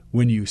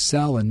 when you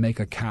sell and make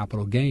a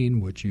capital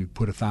gain, which you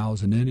put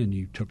 $1,000 in and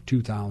you took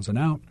 $2,000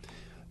 out,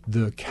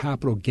 the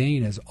capital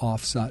gain is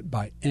offset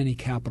by any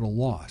capital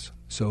loss.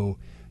 So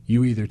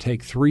you either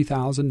take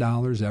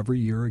 $3,000 every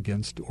year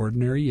against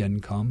ordinary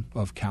income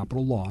of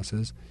capital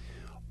losses,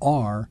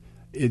 or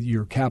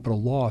your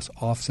capital loss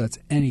offsets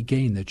any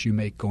gain that you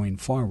make going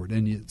forward,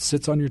 and it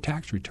sits on your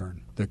tax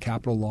return. The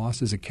capital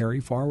loss is a carry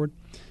forward.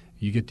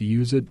 You get to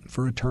use it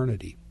for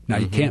eternity. Now,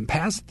 you can't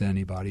pass it to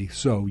anybody,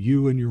 so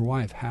you and your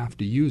wife have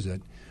to use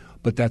it,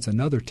 but that's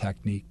another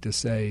technique to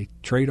say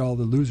trade all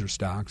the loser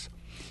stocks,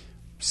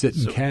 sit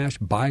in cash,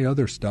 buy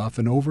other stuff,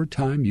 and over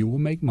time you will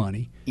make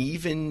money.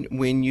 Even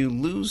when you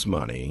lose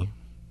money,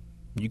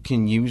 you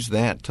can use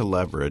that to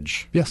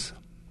leverage. Yes.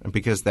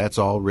 Because that's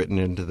all written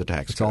into the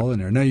tax code. It's all in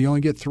there. Now, you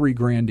only get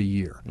 $3,000 a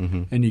year.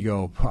 And you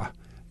go,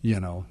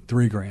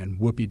 $3,000,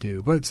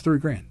 whoopee-doo. But it's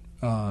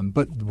 $3,000.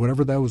 But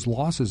whatever those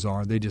losses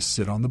are, they just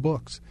sit on the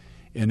books.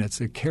 And it's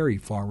a carry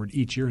forward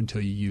each year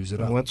until you use it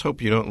up. Let's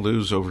hope you don't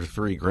lose over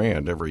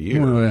 $3,000 every year.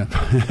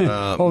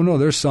 No,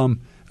 there's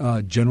some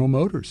General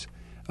Motors.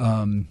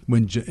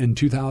 In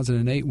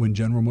 2008, when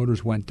General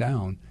Motors went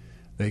down,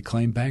 they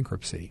claimed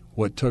bankruptcy.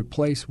 What took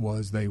place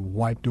was they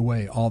wiped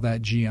away all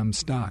that GM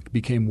stock,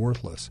 became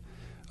worthless.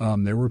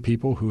 There were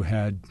people who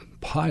had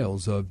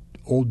piles of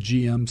old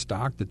GM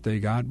stock that they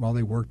got while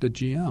they worked at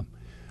GM.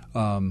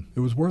 It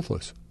was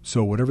worthless.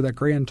 So whatever that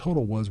grand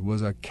total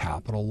was a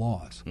capital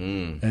loss.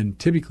 And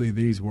typically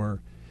these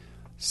were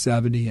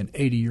 70 and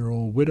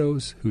 80-year-old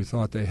widows who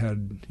thought they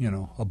had,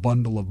 a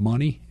bundle of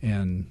money,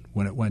 and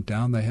when it went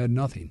down, they had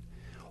nothing.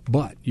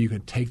 But you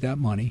could take that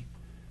money,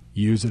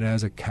 use it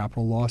as a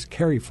capital loss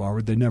carry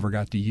forward. They never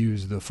got to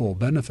use the full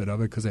benefit of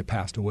it because they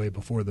passed away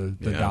before the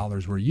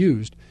dollars were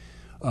used.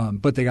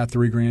 But they got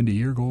 $3,000 a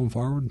year going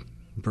forward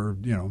for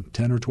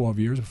 10 or 12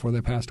 years before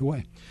they passed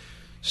away.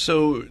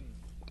 So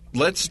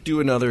let's do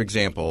another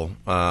example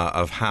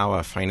of how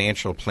a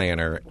financial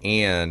planner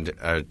and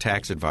a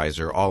tax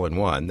advisor all in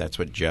one, that's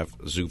what Jeff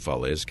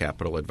Zufall is,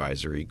 Capital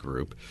Advisory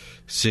Group,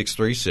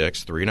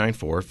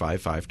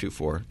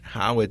 636-394-5524,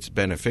 how it's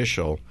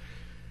beneficial.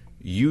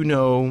 You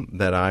know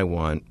that I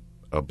want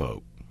a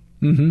boat.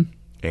 Mm-hmm.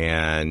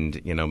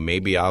 And,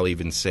 maybe I'll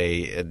even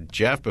say,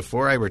 Jeff,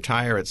 before I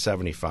retire at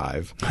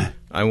 75,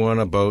 I want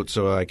a boat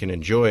so I can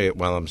enjoy it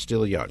while I'm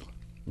still young,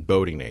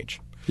 boating age.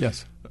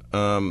 Yes.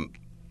 And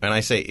I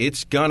say,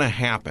 it's going to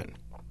happen.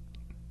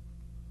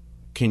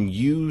 Can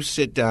you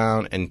sit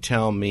down and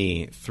tell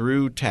me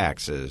through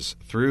taxes,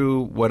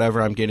 through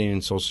whatever I'm getting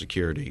in Social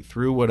Security,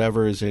 through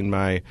whatever is in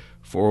my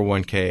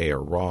 401k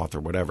or Roth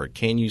or whatever,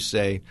 can you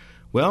say,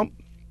 well,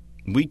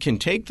 we can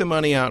take the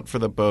money out for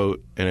the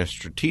boat in a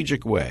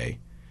strategic way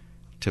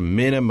to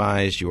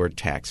minimize your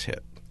tax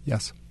hit?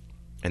 Yes.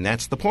 And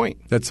that's the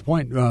point. That's the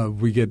point.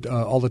 We get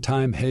all the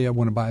time, hey, I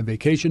want to buy a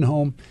vacation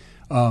home.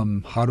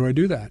 How do I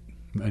do that?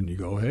 And you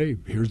go, hey,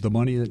 here's the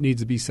money that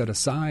needs to be set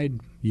aside.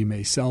 You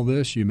may sell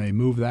this. You may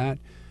move that.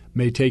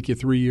 May take you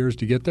 3 years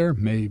to get there.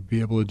 May be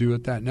able to do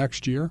it that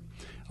next year.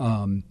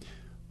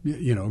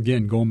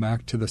 Again, going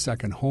back to the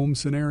second home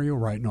scenario,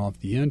 writing off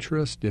the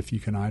interest, if you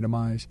can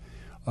itemize,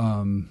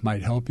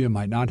 might help you,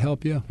 might not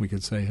help you. We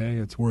could say, hey,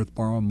 it's worth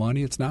borrowing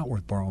money. It's not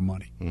worth borrowing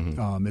money.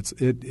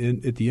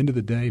 Mm-hmm. At the end of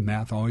the day,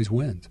 math always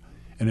wins,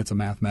 and it's a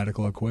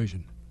mathematical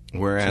equation.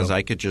 Whereas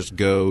I could just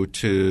go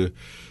to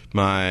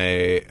my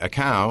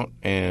account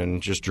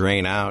and just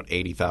drain out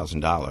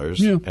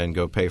 $80,000 and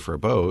go pay for a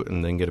boat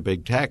and then get a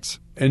big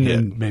tax hit.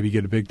 Then maybe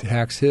get a big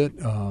tax hit.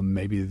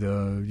 Maybe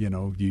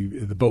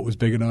the boat was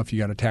big enough, you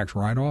got a tax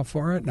write-off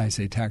for it. And I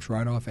say tax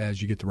write-off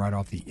as you get to write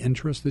off the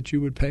interest that you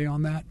would pay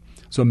on that.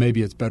 So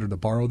maybe it's better to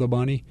borrow the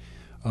money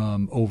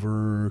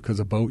because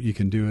a boat you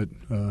can do it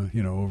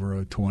over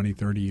a 20,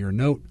 30-year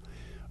note.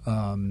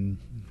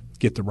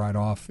 Get the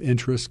write-off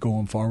interest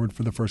going forward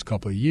for the first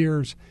couple of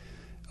years.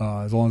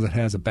 As long as it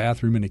has a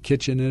bathroom and a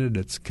kitchen in it,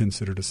 it's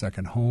considered a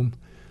second home.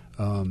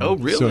 Oh,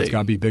 really? So it's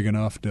got to be big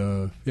enough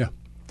to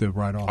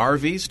write off.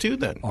 RVs too,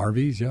 then?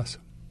 RVs, yes.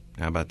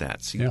 How about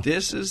that? See,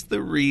 This is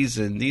the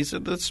reason. These are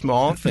the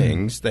small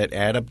things that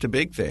add up to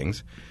big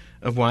things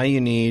of why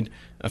you need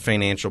a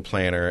financial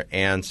planner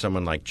and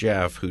someone like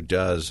Jeff who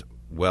does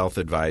wealth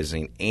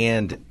advising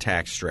and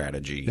tax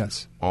strategy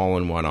all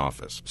in one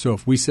office. So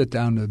if we sit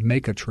down to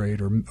make a trade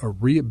or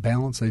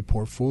rebalance a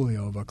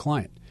portfolio of a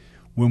client,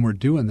 when we're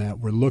doing that,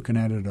 we're looking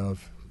at it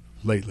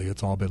lately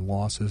it's all been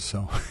losses.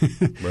 So,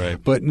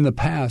 right. But in the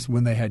past,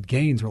 when they had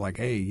gains, we're like,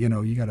 hey, you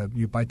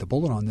bite the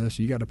bullet on this.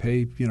 You got to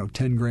pay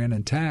 $10,000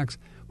 in tax,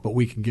 but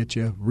we can get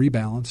you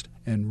rebalanced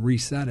and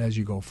reset as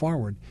you go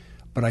forward.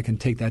 But I can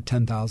take that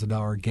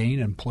 $10,000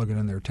 gain and plug it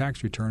in their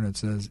tax return. It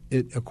says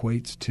it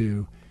equates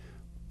to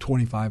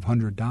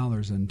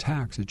 $2,500 in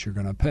tax that you're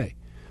going to pay.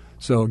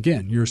 So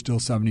again, you're still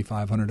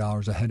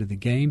 $7,500 ahead of the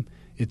game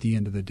at the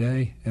end of the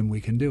day, and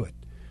we can do it.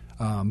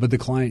 But the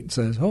client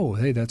says, "Oh,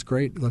 hey, that's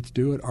great, let's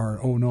do it," or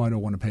 "Oh, no, I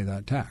don't want to pay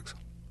that tax."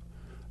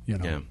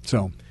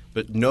 So,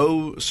 but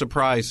no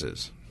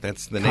surprises.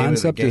 That's the name of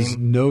the game. Concept is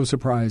no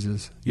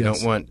surprises. You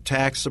don't want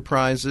tax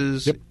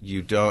surprises. Yep.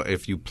 You don't.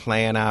 If you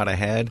plan out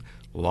ahead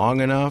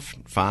long enough,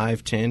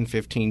 5, 10,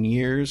 15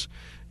 years,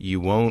 you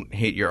won't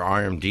hit your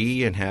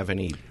RMD and have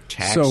any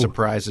tax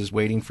surprises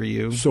waiting for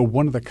you. So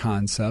one of the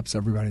concepts,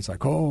 everybody's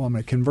like, "Oh, I'm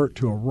going to convert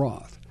to a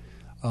Roth."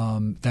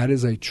 That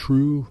is a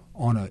true,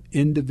 on an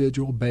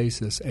individual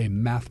basis, a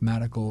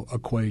mathematical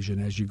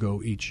equation as you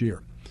go each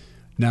year.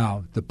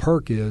 Now, the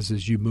perk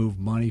is you move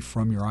money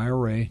from your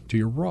IRA to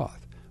your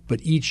Roth.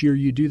 But each year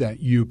you do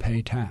that, you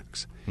pay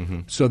tax.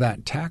 Mm-hmm. So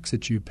that tax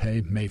that you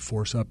pay may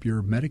force up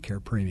your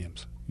Medicare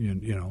premiums.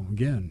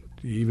 Again,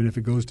 even if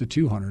it goes to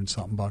 $200 and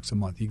something bucks a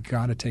month, you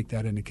got to take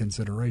that into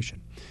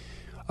consideration.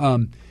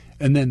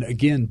 And then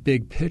again,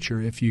 big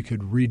picture, if you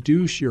could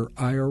reduce your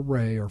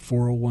IRA or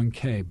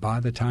 401k by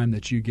the time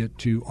that you get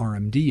to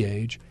RMD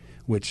age,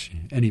 which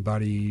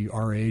anybody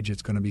our age,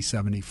 it's going to be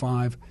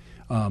 75,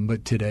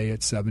 but today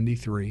it's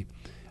 73,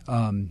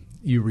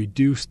 you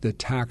reduce the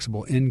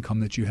taxable income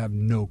that you have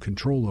no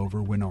control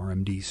over when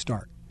RMDs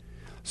start.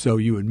 So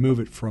you would move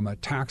it from a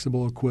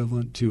taxable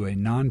equivalent to a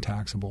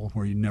non-taxable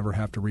where you never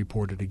have to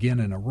report it again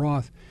in a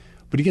Roth.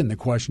 But again, the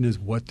question is,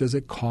 what does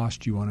it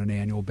cost you on an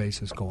annual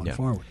basis going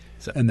forward?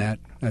 So, and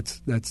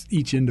that's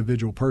each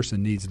individual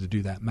person needs to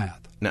do that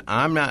math. Now,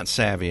 I'm not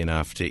savvy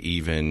enough to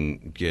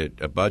even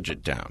get a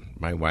budget down.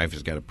 My wife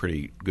has got a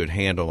pretty good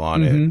handle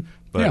on it,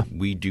 but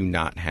we do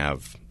not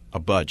have a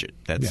budget.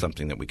 That's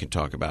something that we can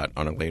talk about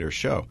on a later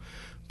show.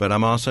 But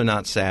I'm also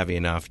not savvy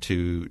enough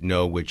to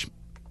know which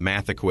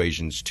math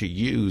equations to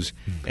use,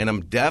 and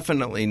I'm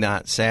definitely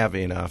not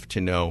savvy enough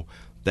to know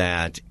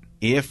that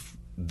if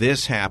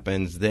this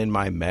happens, then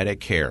my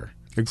Medicare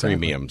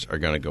premiums are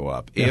going to go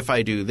up. Yeah. If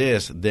I do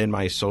this, then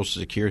my Social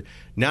Security.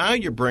 Now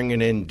you're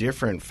bringing in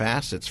different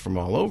facets from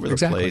all over the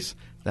place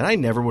that I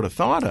never would have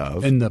thought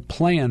of. And the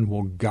plan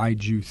will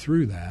guide you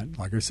through that.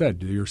 Like I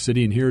said, you're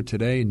sitting here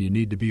today and you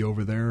need to be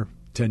over there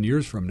 10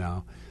 years from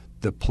now.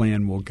 the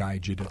plan will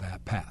guide you to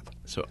that path.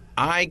 So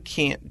I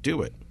can't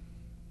do it,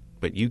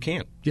 but you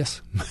can.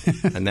 Yes.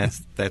 And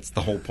that's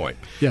the whole point.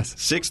 Yes.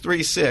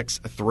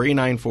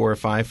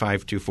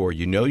 636-394-5524.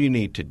 You know you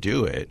need to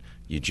do it.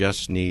 You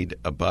just need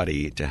a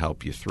buddy to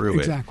help you through it.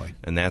 Exactly.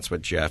 And that's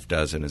what Jeff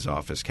does in his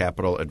office.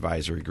 Capital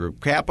Advisory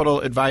Group.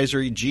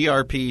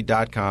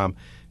 CapitalAdvisoryGrp.com.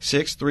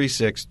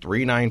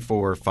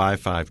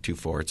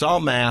 636-394-5524. It's all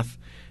math,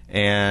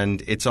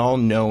 and it's all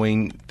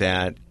knowing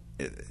that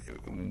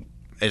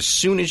as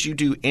soon as you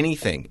do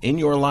anything in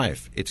your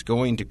life, it's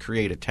going to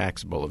create a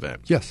taxable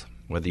event. Yes.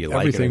 Whether you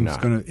like it or not. Everything's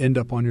going to end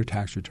up on your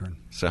tax return.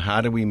 So how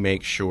do we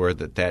make sure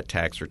that that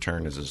tax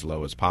return is as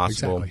low as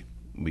possible? Exactly.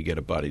 We get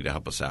a buddy to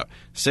help us out.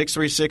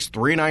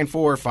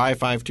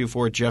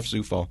 636-394-5524. Jeff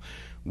Zufall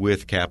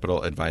with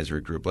Capital Advisory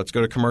Group. Let's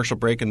go to commercial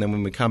break, and then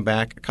when we come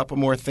back, a couple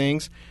more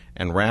things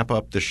and wrap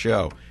up the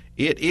show.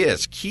 It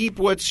is Keep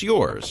What's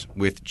Yours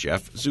with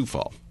Jeff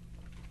Zufall.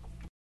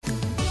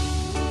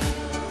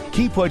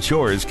 Keep What's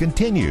Yours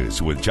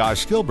continues with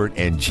Josh Gilbert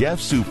and Jeff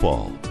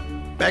Zufall.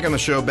 Back on the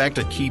show, back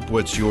to Keep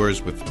What's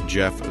Yours with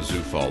Jeff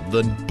Zufall.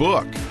 The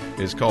book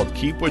is called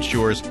Keep What's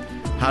Yours,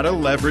 How to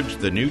Leverage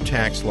the New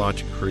Tax Law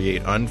to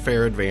Create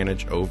Unfair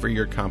Advantage Over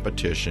Your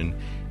Competition.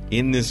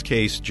 In this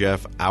case,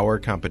 Jeff, our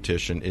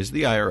competition is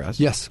the IRS.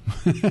 Yes.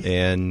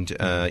 And,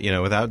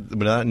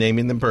 without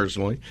naming them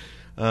personally.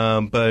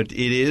 But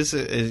it is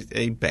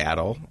a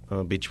battle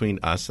between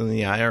us and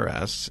the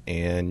IRS.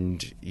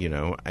 And,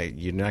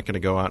 you're not going to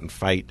go out and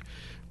fight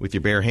with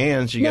your bare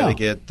hands. You got to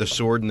get the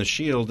sword and the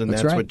shield, and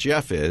that's right. what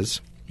Jeff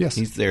is. Yes.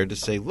 He's there to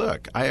say,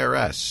 look,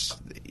 IRS,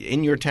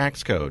 in your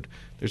tax code,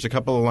 there's a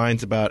couple of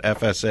lines about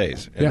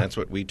FSAs, and that's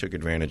what we took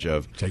advantage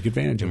of. Take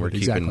advantage of it, and we're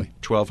keeping exactly.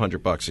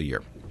 $1,200 a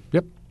year.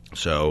 Yep.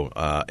 So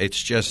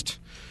it's just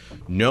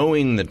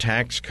knowing the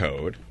tax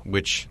code,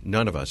 which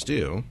none of us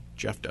do.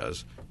 Jeff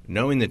does.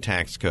 Knowing the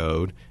tax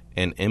code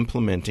and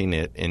implementing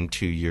it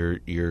into your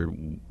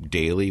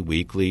daily,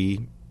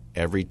 weekly,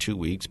 every 2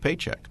 weeks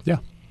paycheck. Yeah.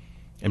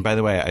 And by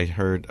the way, I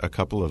heard a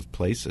couple of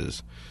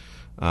places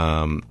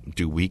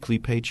do weekly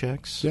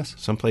paychecks. Yes.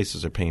 Some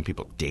places are paying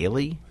people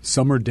daily.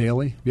 Some are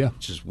daily. Yeah.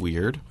 Which is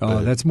weird.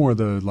 That's more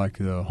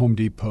the Home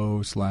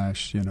Depot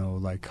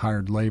 /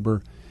 hired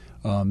labor.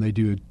 They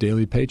do a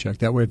daily paycheck.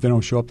 That way, if they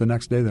don't show up the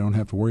next day, they don't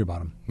have to worry about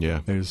them.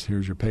 Yeah. Here's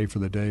your pay for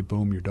the day.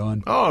 Boom, you're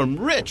done. Oh, I'm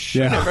rich.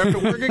 Yeah. I never have to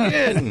work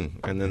again.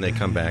 And then they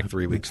come back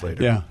 3 weeks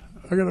later. Yeah.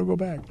 I got to go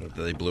back.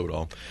 They blew it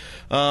all.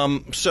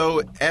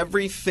 So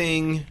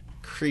everything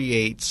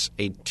creates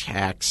a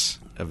tax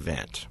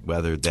event,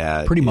 whether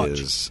that pretty much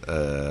is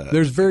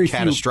there's very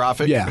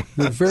catastrophic. Few, yeah,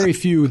 there's very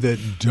few that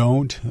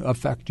don't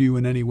affect you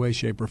in any way,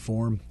 shape, or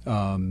form,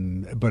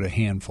 but a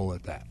handful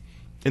at that.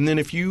 And then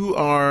if you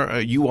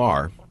are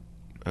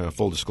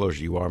full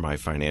disclosure, you are my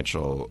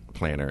financial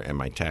planner and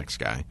my tax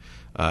guy.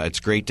 It's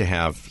great to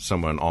have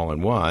someone all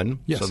in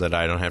one so that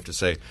I don't have to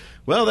say,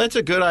 well, that's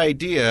a good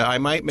idea. I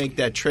might make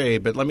that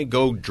trade, but let me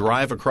go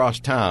drive across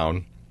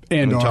town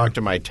and talk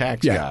to my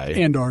tax guy.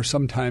 And or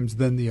sometimes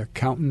then the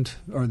accountant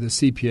or the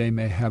CPA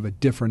may have a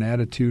different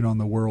attitude on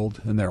the world,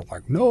 and they're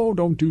like, no,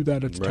 don't do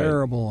that. It's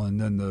terrible.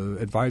 And then the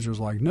advisor's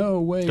like, no,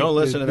 wait. Don't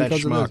listen to that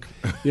schmuck.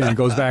 Yeah, it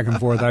goes back and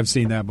forth. I've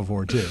seen that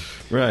before too.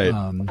 Right.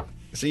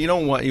 So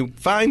you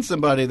find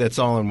somebody that's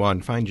all in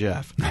one. Find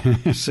Jeff.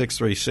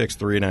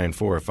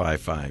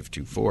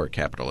 636-394-5524,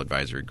 Capital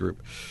Advisory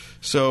Group.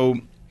 So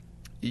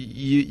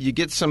you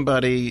get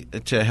somebody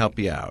to help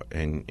you out,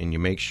 and you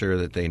make sure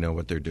that they know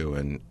what they're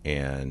doing,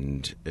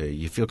 and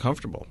you feel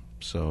comfortable.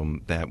 So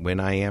that when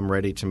I am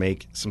ready to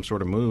make some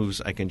sort of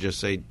moves, I can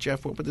just say,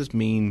 Jeff, what would this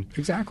mean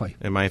exactly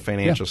in my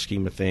financial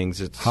scheme of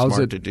things? It's how's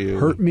smart it to do.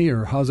 Hurt me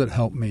or how's it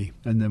help me?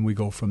 And then we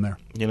go from there.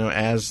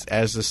 As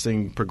this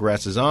thing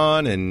progresses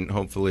on, and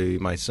hopefully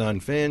my son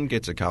Finn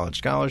gets a college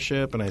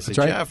scholarship, and I say,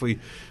 Jeff, we've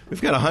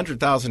got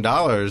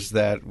 $100,000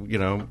 that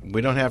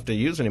we don't have to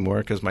use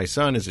anymore because my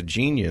son is a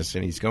genius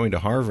and he's going to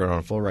Harvard on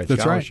a full ride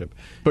scholarship.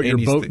 Right. But your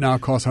boat now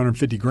costs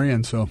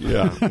 $150,000. So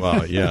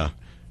yeah.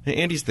 Hey,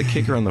 Andy's the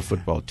kicker on the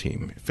football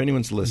team. If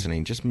anyone's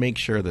listening, just make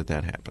sure that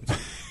happens.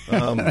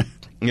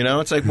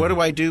 It's like, what do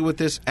I do with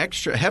this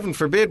extra? Heaven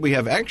forbid we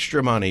have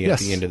extra money at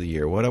the end of the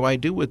year. What do I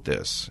do with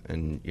this?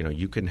 And,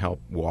 you can help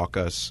walk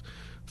us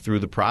through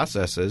the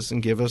processes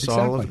and give us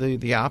all of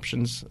the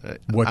options.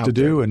 What to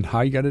do and how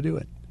you got to do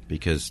it.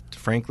 Because,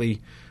 frankly,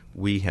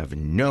 we have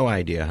no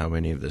idea how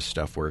any of this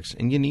stuff works,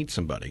 and you need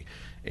somebody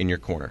in your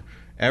corner.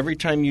 Every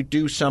time you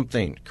do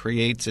something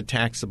creates a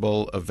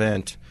taxable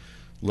event.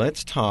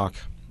 Let's talk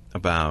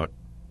about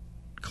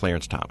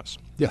Clarence Thomas.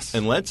 Yes.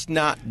 And let's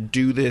not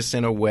do this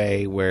in a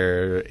way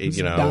where,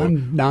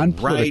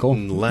 non-political. Right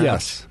and left.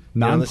 Yes,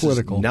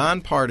 non-political. This is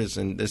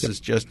nonpartisan. This is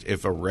just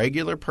if a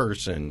regular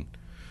person,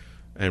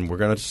 and we're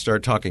going to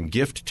start talking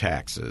gift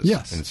taxes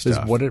and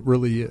stuff. Is what it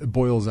really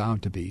boils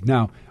out to be.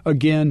 Now,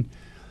 again,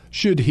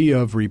 should he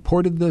have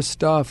reported this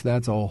stuff?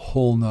 That's a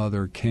whole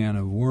nother can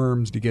of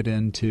worms to get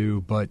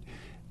into, but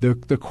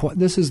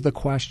this is the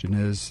question: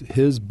 is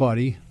his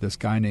buddy, this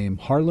guy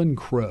named Harlan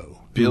Crow,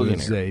 who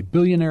is a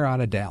billionaire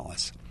out of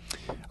Dallas,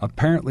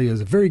 apparently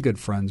is very good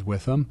friends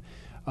with him.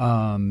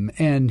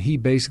 And he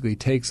basically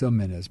takes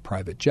them in his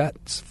private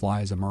jets,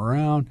 flies them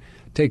around,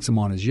 takes them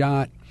on his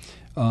yacht.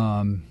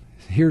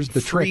 Here's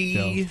the trick,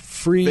 though.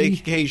 Free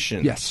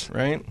vacations. Yes.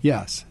 Right?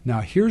 Yes.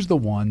 Now, here's the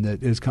one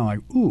that is kind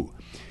of like, ooh,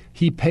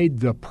 he paid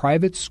the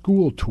private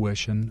school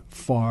tuition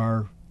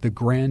for the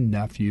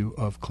grandnephew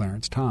of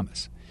Clarence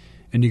Thomas.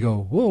 And you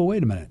go, whoa,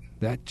 wait a minute.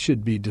 That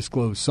should be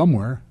disclosed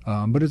somewhere,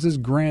 but it's his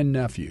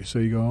grandnephew. So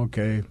you go,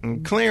 okay.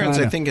 And Clarence,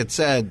 I think it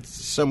said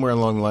somewhere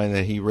along the line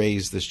that he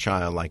raised this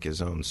child like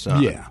his own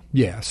son.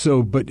 Yeah.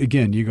 So, but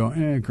again, you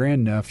go,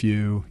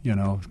 grandnephew,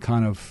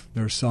 kind of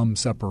there's some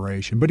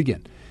separation. But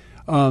again,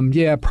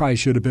 probably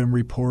should have been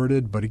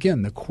reported. But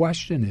again, the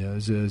question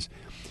is is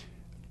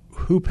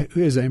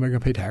anybody going to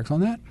pay tax on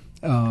that?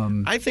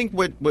 I think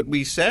what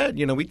we said,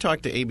 we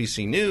talked to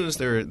ABC News,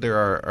 they're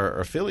our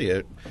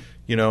affiliate,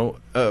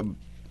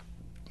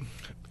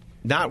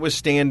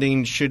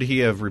 notwithstanding should he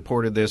have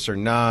reported this or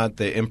not,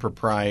 the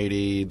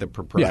impropriety, the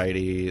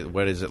propriety,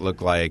 what does it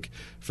look like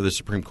for the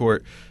Supreme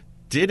Court,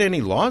 did any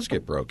laws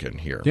get broken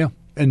here? Yeah,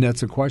 and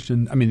that's a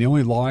question. I mean, the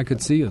only law I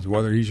could see is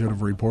whether he should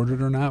have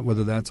reported or not,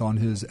 whether that's on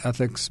his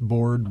ethics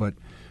board, but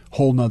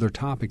whole nother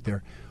topic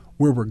there.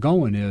 Where we're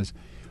going is,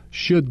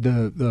 should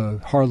the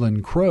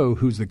Harlan Crow,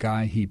 who's the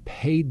guy he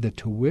paid the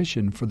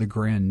tuition for the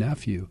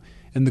grandnephew,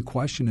 and the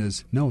question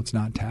is, no, it's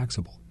not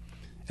taxable.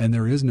 And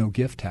there is no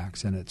gift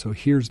tax in it. So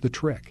here's the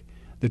trick.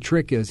 The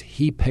trick is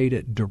he paid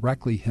it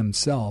directly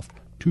himself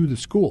to the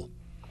school.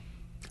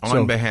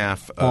 On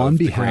behalf of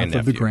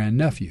the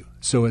grandnephew.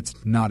 So it's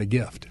not a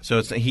gift.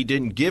 So he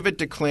didn't give it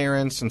to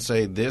Clarence and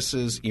say this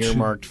is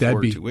earmarked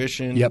for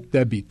tuition? Yep,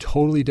 that'd be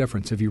totally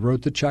different. If he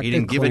wrote the check he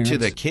didn't give it to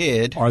the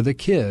kid. Or the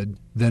kid,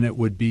 then it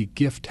would be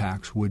gift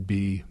tax would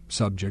be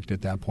subject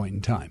at that point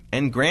in time.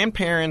 And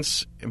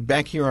grandparents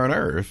back here on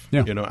Earth,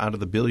 out of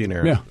the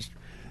billionaires. Yeah.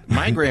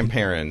 My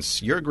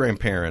grandparents, your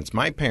grandparents,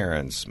 my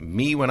parents,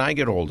 me when I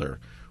get older,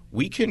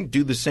 we can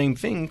do the same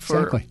thing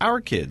for our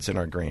kids and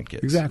our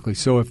grandkids. Exactly.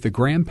 So if the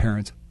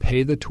grandparents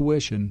pay the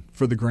tuition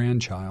for the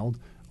grandchild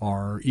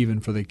or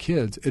even for the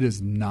kids, it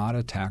is not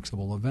a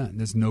taxable event.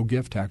 There's no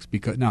gift tax.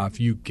 Because now, if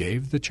you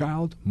gave the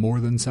child more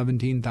than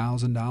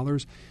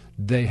 $17,000,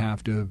 they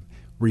have to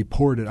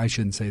report it. I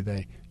shouldn't say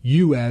they.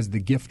 You as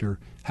the gifter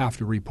have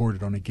to report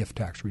it on a gift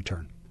tax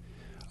return.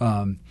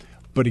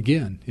 But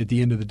again, at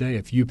the end of the day,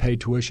 if you pay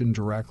tuition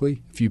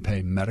directly, if you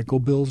pay medical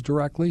bills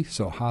directly,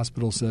 so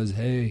hospital says,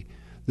 hey,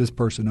 this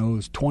person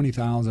owes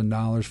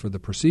 $20,000 for the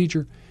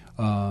procedure,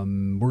 we're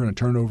going to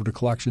turn it over to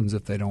collections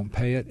if they don't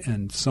pay it,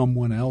 and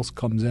someone else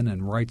comes in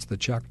and writes the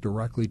check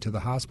directly to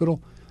the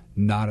hospital,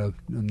 not a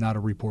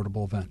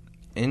reportable event.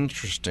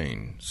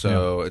 Interesting.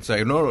 So it's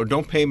like, no,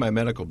 don't pay my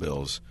medical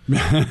bills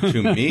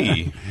to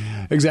me.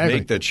 Exactly.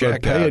 Make the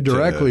check but pay it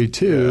directly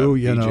to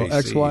BJC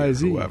X, Y,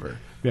 Z. Whoever.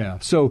 Yeah.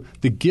 So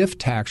the gift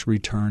tax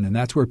return, and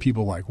that's where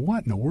people are like,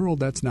 what in the world?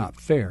 That's not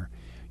fair.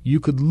 You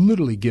could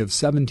literally give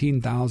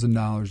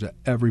 $17,000 to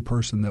every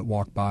person that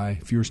walked by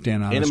if you were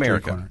standing on a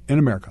street corner. In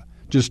America.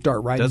 Just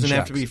start writing checks. Doesn't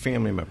have to be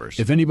family members.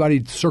 If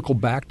anybody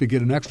circled back to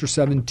get an extra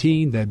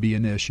 17, that'd be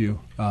an issue.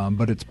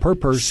 But it's per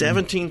person.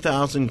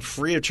 $17,000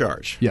 free of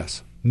charge.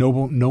 Yes. No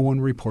one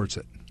reports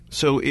it.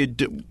 So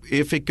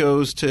if it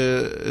goes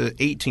to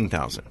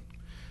 $18,000,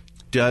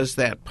 does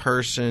that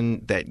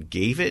person that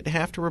gave it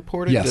have to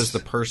report it? Yes. Does the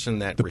person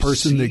that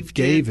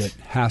gave it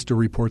has to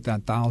report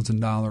that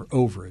 $1,000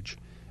 overage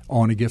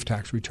on a gift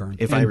tax return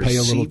if and I pay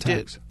a little received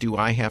tax? It, do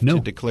I have to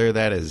declare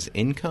that as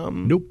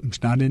income? Nope.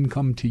 It's not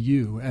income to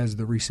you as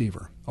the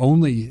receiver.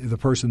 Only the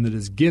person that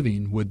is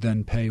giving would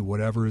then pay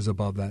whatever is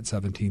above that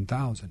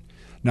 $17,000.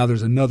 Now,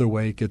 there's another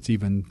way it gets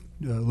even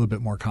a little bit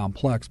more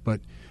complex,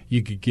 but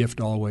you could gift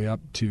all the way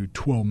up to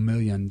 $12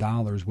 million,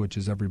 which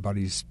is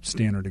everybody's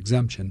standard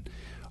exemption.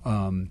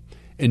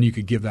 And you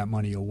could give that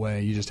money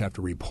away. You just have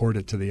to report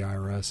it to the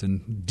IRS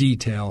and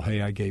detail,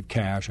 hey, I gave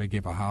cash, I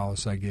gave a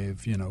house, I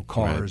gave,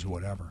 cars,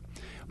 whatever.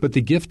 But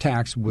the gift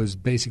tax was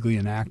basically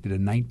enacted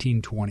in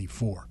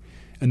 1924.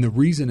 And the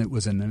reason it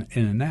was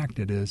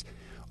enacted is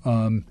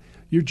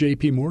you're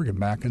J.P. Morgan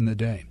back in the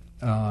day.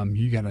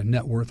 You got a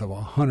net worth of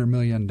 $100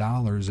 million in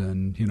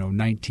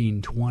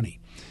 1920.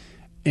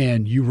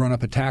 And you run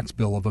up a tax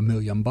bill of $1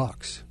 million.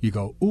 You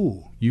go,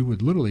 ooh, you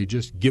would literally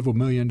just give $1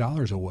 million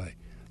away.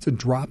 It's a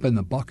drop in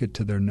the bucket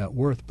to their net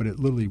worth, but it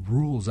literally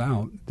rules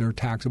out their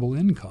taxable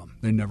income.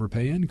 They never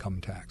pay income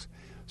tax.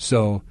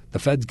 So the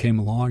feds came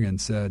along and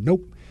said,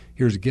 nope,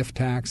 here's a gift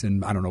tax,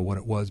 and I don't know what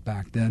it was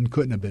back then.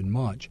 Couldn't have been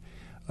much.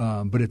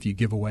 But if you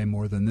give away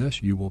more than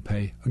this, you will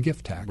pay a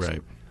gift tax.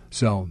 Right.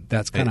 So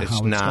that's kind of how it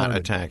started. It's not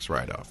a tax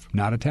write-off.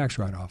 Not a tax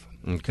write-off.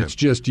 Okay. It's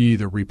just you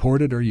either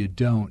report it or you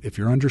don't. If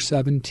you're under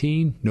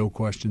 17, no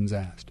questions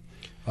asked.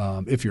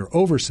 If you're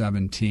over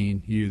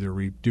 17, you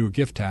either do a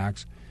gift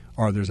tax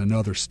or there's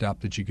another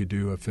step that you could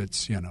do if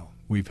it's,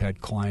 we've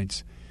had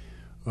clients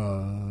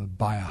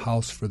buy a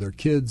house for their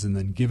kids and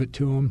then give it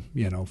to them,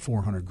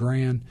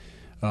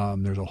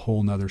 $400,000. There's a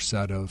whole other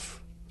set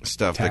of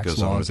stuff tax that goes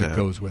laws on with that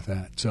goes with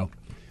that. So,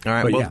 all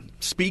right.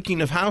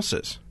 Speaking of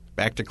houses,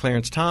 back to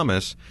Clarence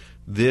Thomas.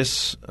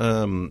 this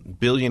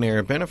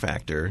billionaire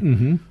benefactor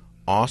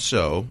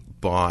also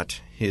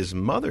bought his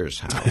mother's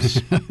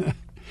house.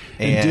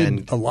 And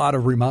did a lot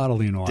of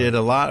remodeling on it. Did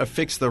a lot of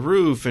fix the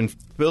roof and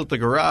built the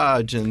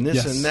garage and this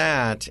Yes. and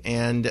that.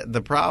 And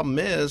the problem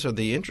is, or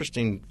the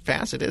interesting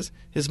facet is,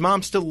 his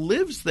mom still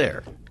lives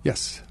there.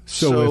 Yes.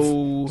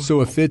 So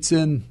if it's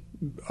in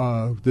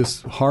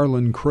this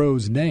Harlan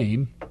Crow's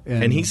name.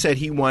 And he said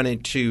he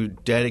wanted to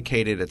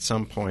dedicate it at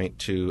some point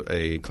to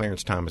a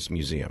Clarence Thomas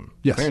museum.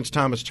 Yes. Clarence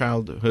Thomas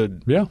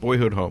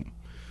boyhood home.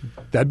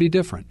 That'd be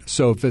different.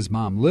 So if his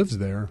mom lives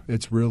there,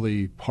 it's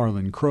really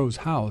Harlan Crow's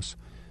house.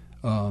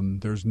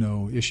 There's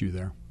no issue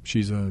there.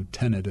 She's a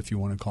tenant, if you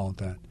want to call it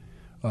that.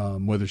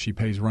 Whether she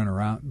pays rent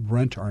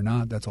or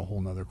not, that's a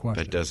whole other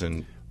question. That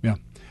doesn't. Yeah.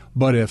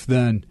 But if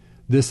then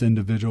this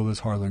individual,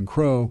 this Harlan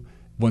Crow,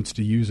 wants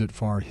to use it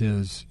for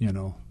his,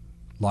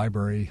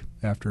 library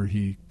after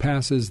he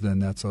passes, then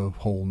that's a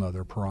whole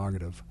nother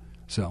prerogative.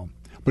 So,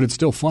 but it's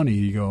still funny.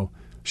 You go,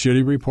 should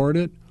he report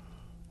it?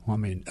 Well, I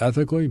mean,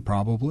 ethically,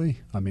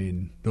 probably. I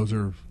mean, those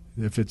are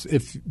if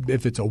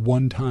it's a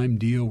one-time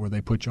deal where they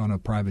put you on a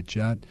private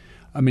jet.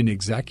 I mean,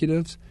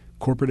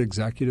 corporate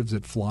executives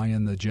that fly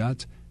in the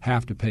jets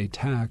have to pay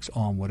tax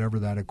on whatever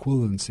that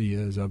equivalency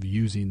is of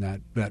using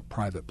that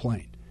private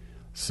plane.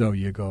 So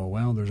you go,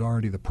 well, there's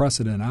already the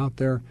precedent out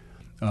there.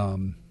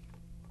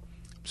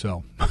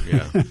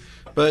 Yeah.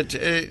 But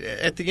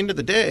at the end of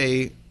the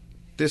day,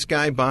 this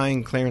guy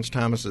buying Clarence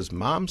Thomas's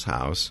mom's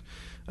house,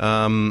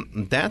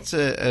 that's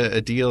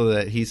a deal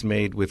that he's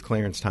made with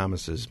Clarence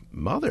Thomas's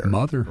mother.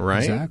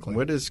 Right? Exactly.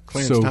 What does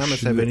Clarence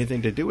Thomas have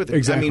anything to do with it?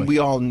 Exactly. I mean, we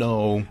all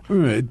know.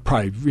 It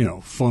probably,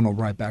 funneled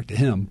right back to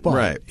him. But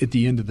right. At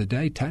the end of the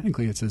day,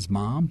 technically it's his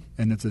mom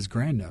and it's his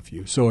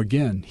grandnephew. So,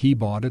 again, he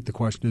bought it. The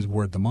question is,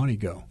 where'd the money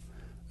go?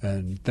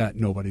 And that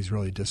nobody's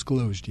really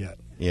disclosed yet.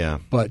 Yeah.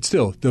 But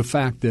still, the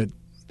fact that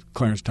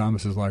Clarence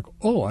Thomas is like,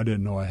 oh, I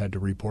didn't know I had to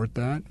report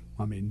that.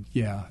 I mean,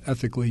 yeah,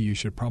 ethically you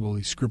should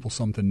probably scribble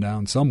something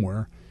down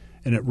somewhere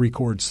and it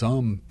records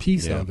some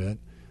piece of it.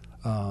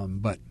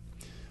 But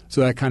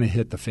so that kind of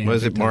hit the fan.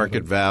 Was it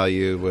market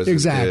value? Was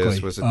it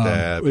this? Was it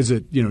that? Was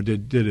it,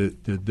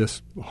 did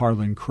this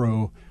Harlan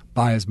Crow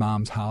buy his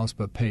mom's house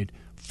but paid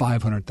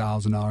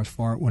 $500,000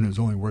 for it when it was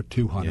only worth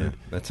 $200,000? Yeah,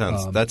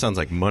 that sounds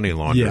like money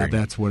laundering. Yeah,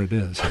 that's what it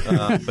is.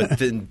 But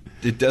then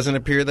it doesn't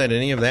appear that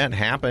any of that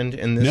happened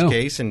in this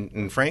case,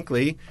 and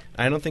frankly,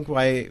 I don't think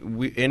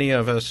any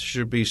of us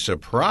should be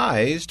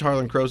surprised.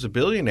 Harlan Crow's a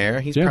billionaire.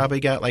 He's probably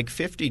got like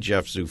 50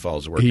 Jeff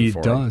Zufalls working for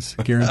him. He does.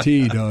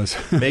 Guarantee he does.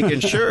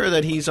 Making sure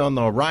that he's on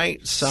the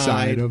right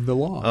side of the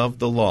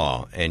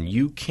law. And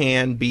you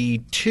can be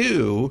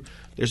too.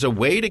 There's a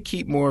way to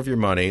keep more of your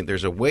money.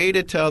 There's a way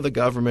to tell the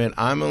government,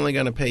 I'm only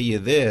going to pay you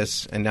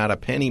this and not a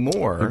penny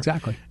more.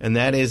 Exactly. And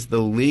that is the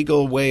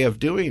legal way of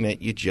doing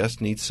it. You just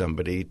need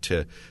somebody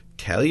to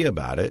tell you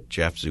about it,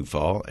 Jeff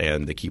Zufall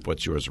and the Keep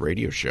What's Yours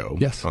radio show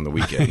on the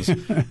weekends.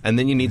 And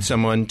then you need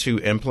someone to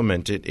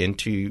implement it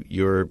into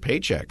your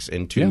paychecks,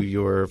 into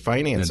your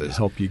finances. And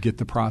help you get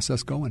the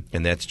process going.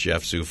 And that's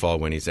Jeff Zufall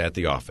when he's at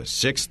the office.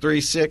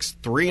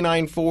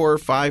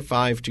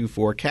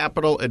 636-394-5524,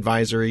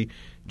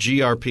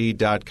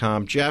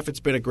 CapitalAdvisoryGrp.com. Jeff, it's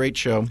been a great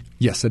show.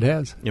 Yes, it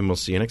has. And we'll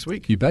see you next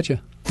week. You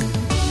betcha.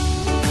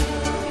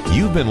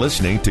 You've been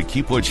listening to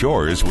Keep What's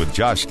Yours with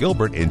Josh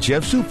Gilbert and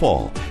Jeff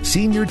Zufall,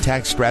 Senior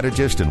Tax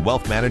Strategist and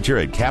Wealth Manager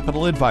at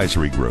Capital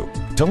Advisory Group.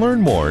 To learn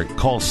more,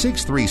 call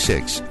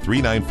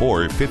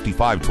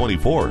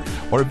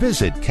 636-394-5524 or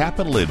visit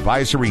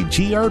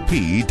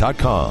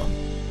CapitalAdvisoryGrp.com.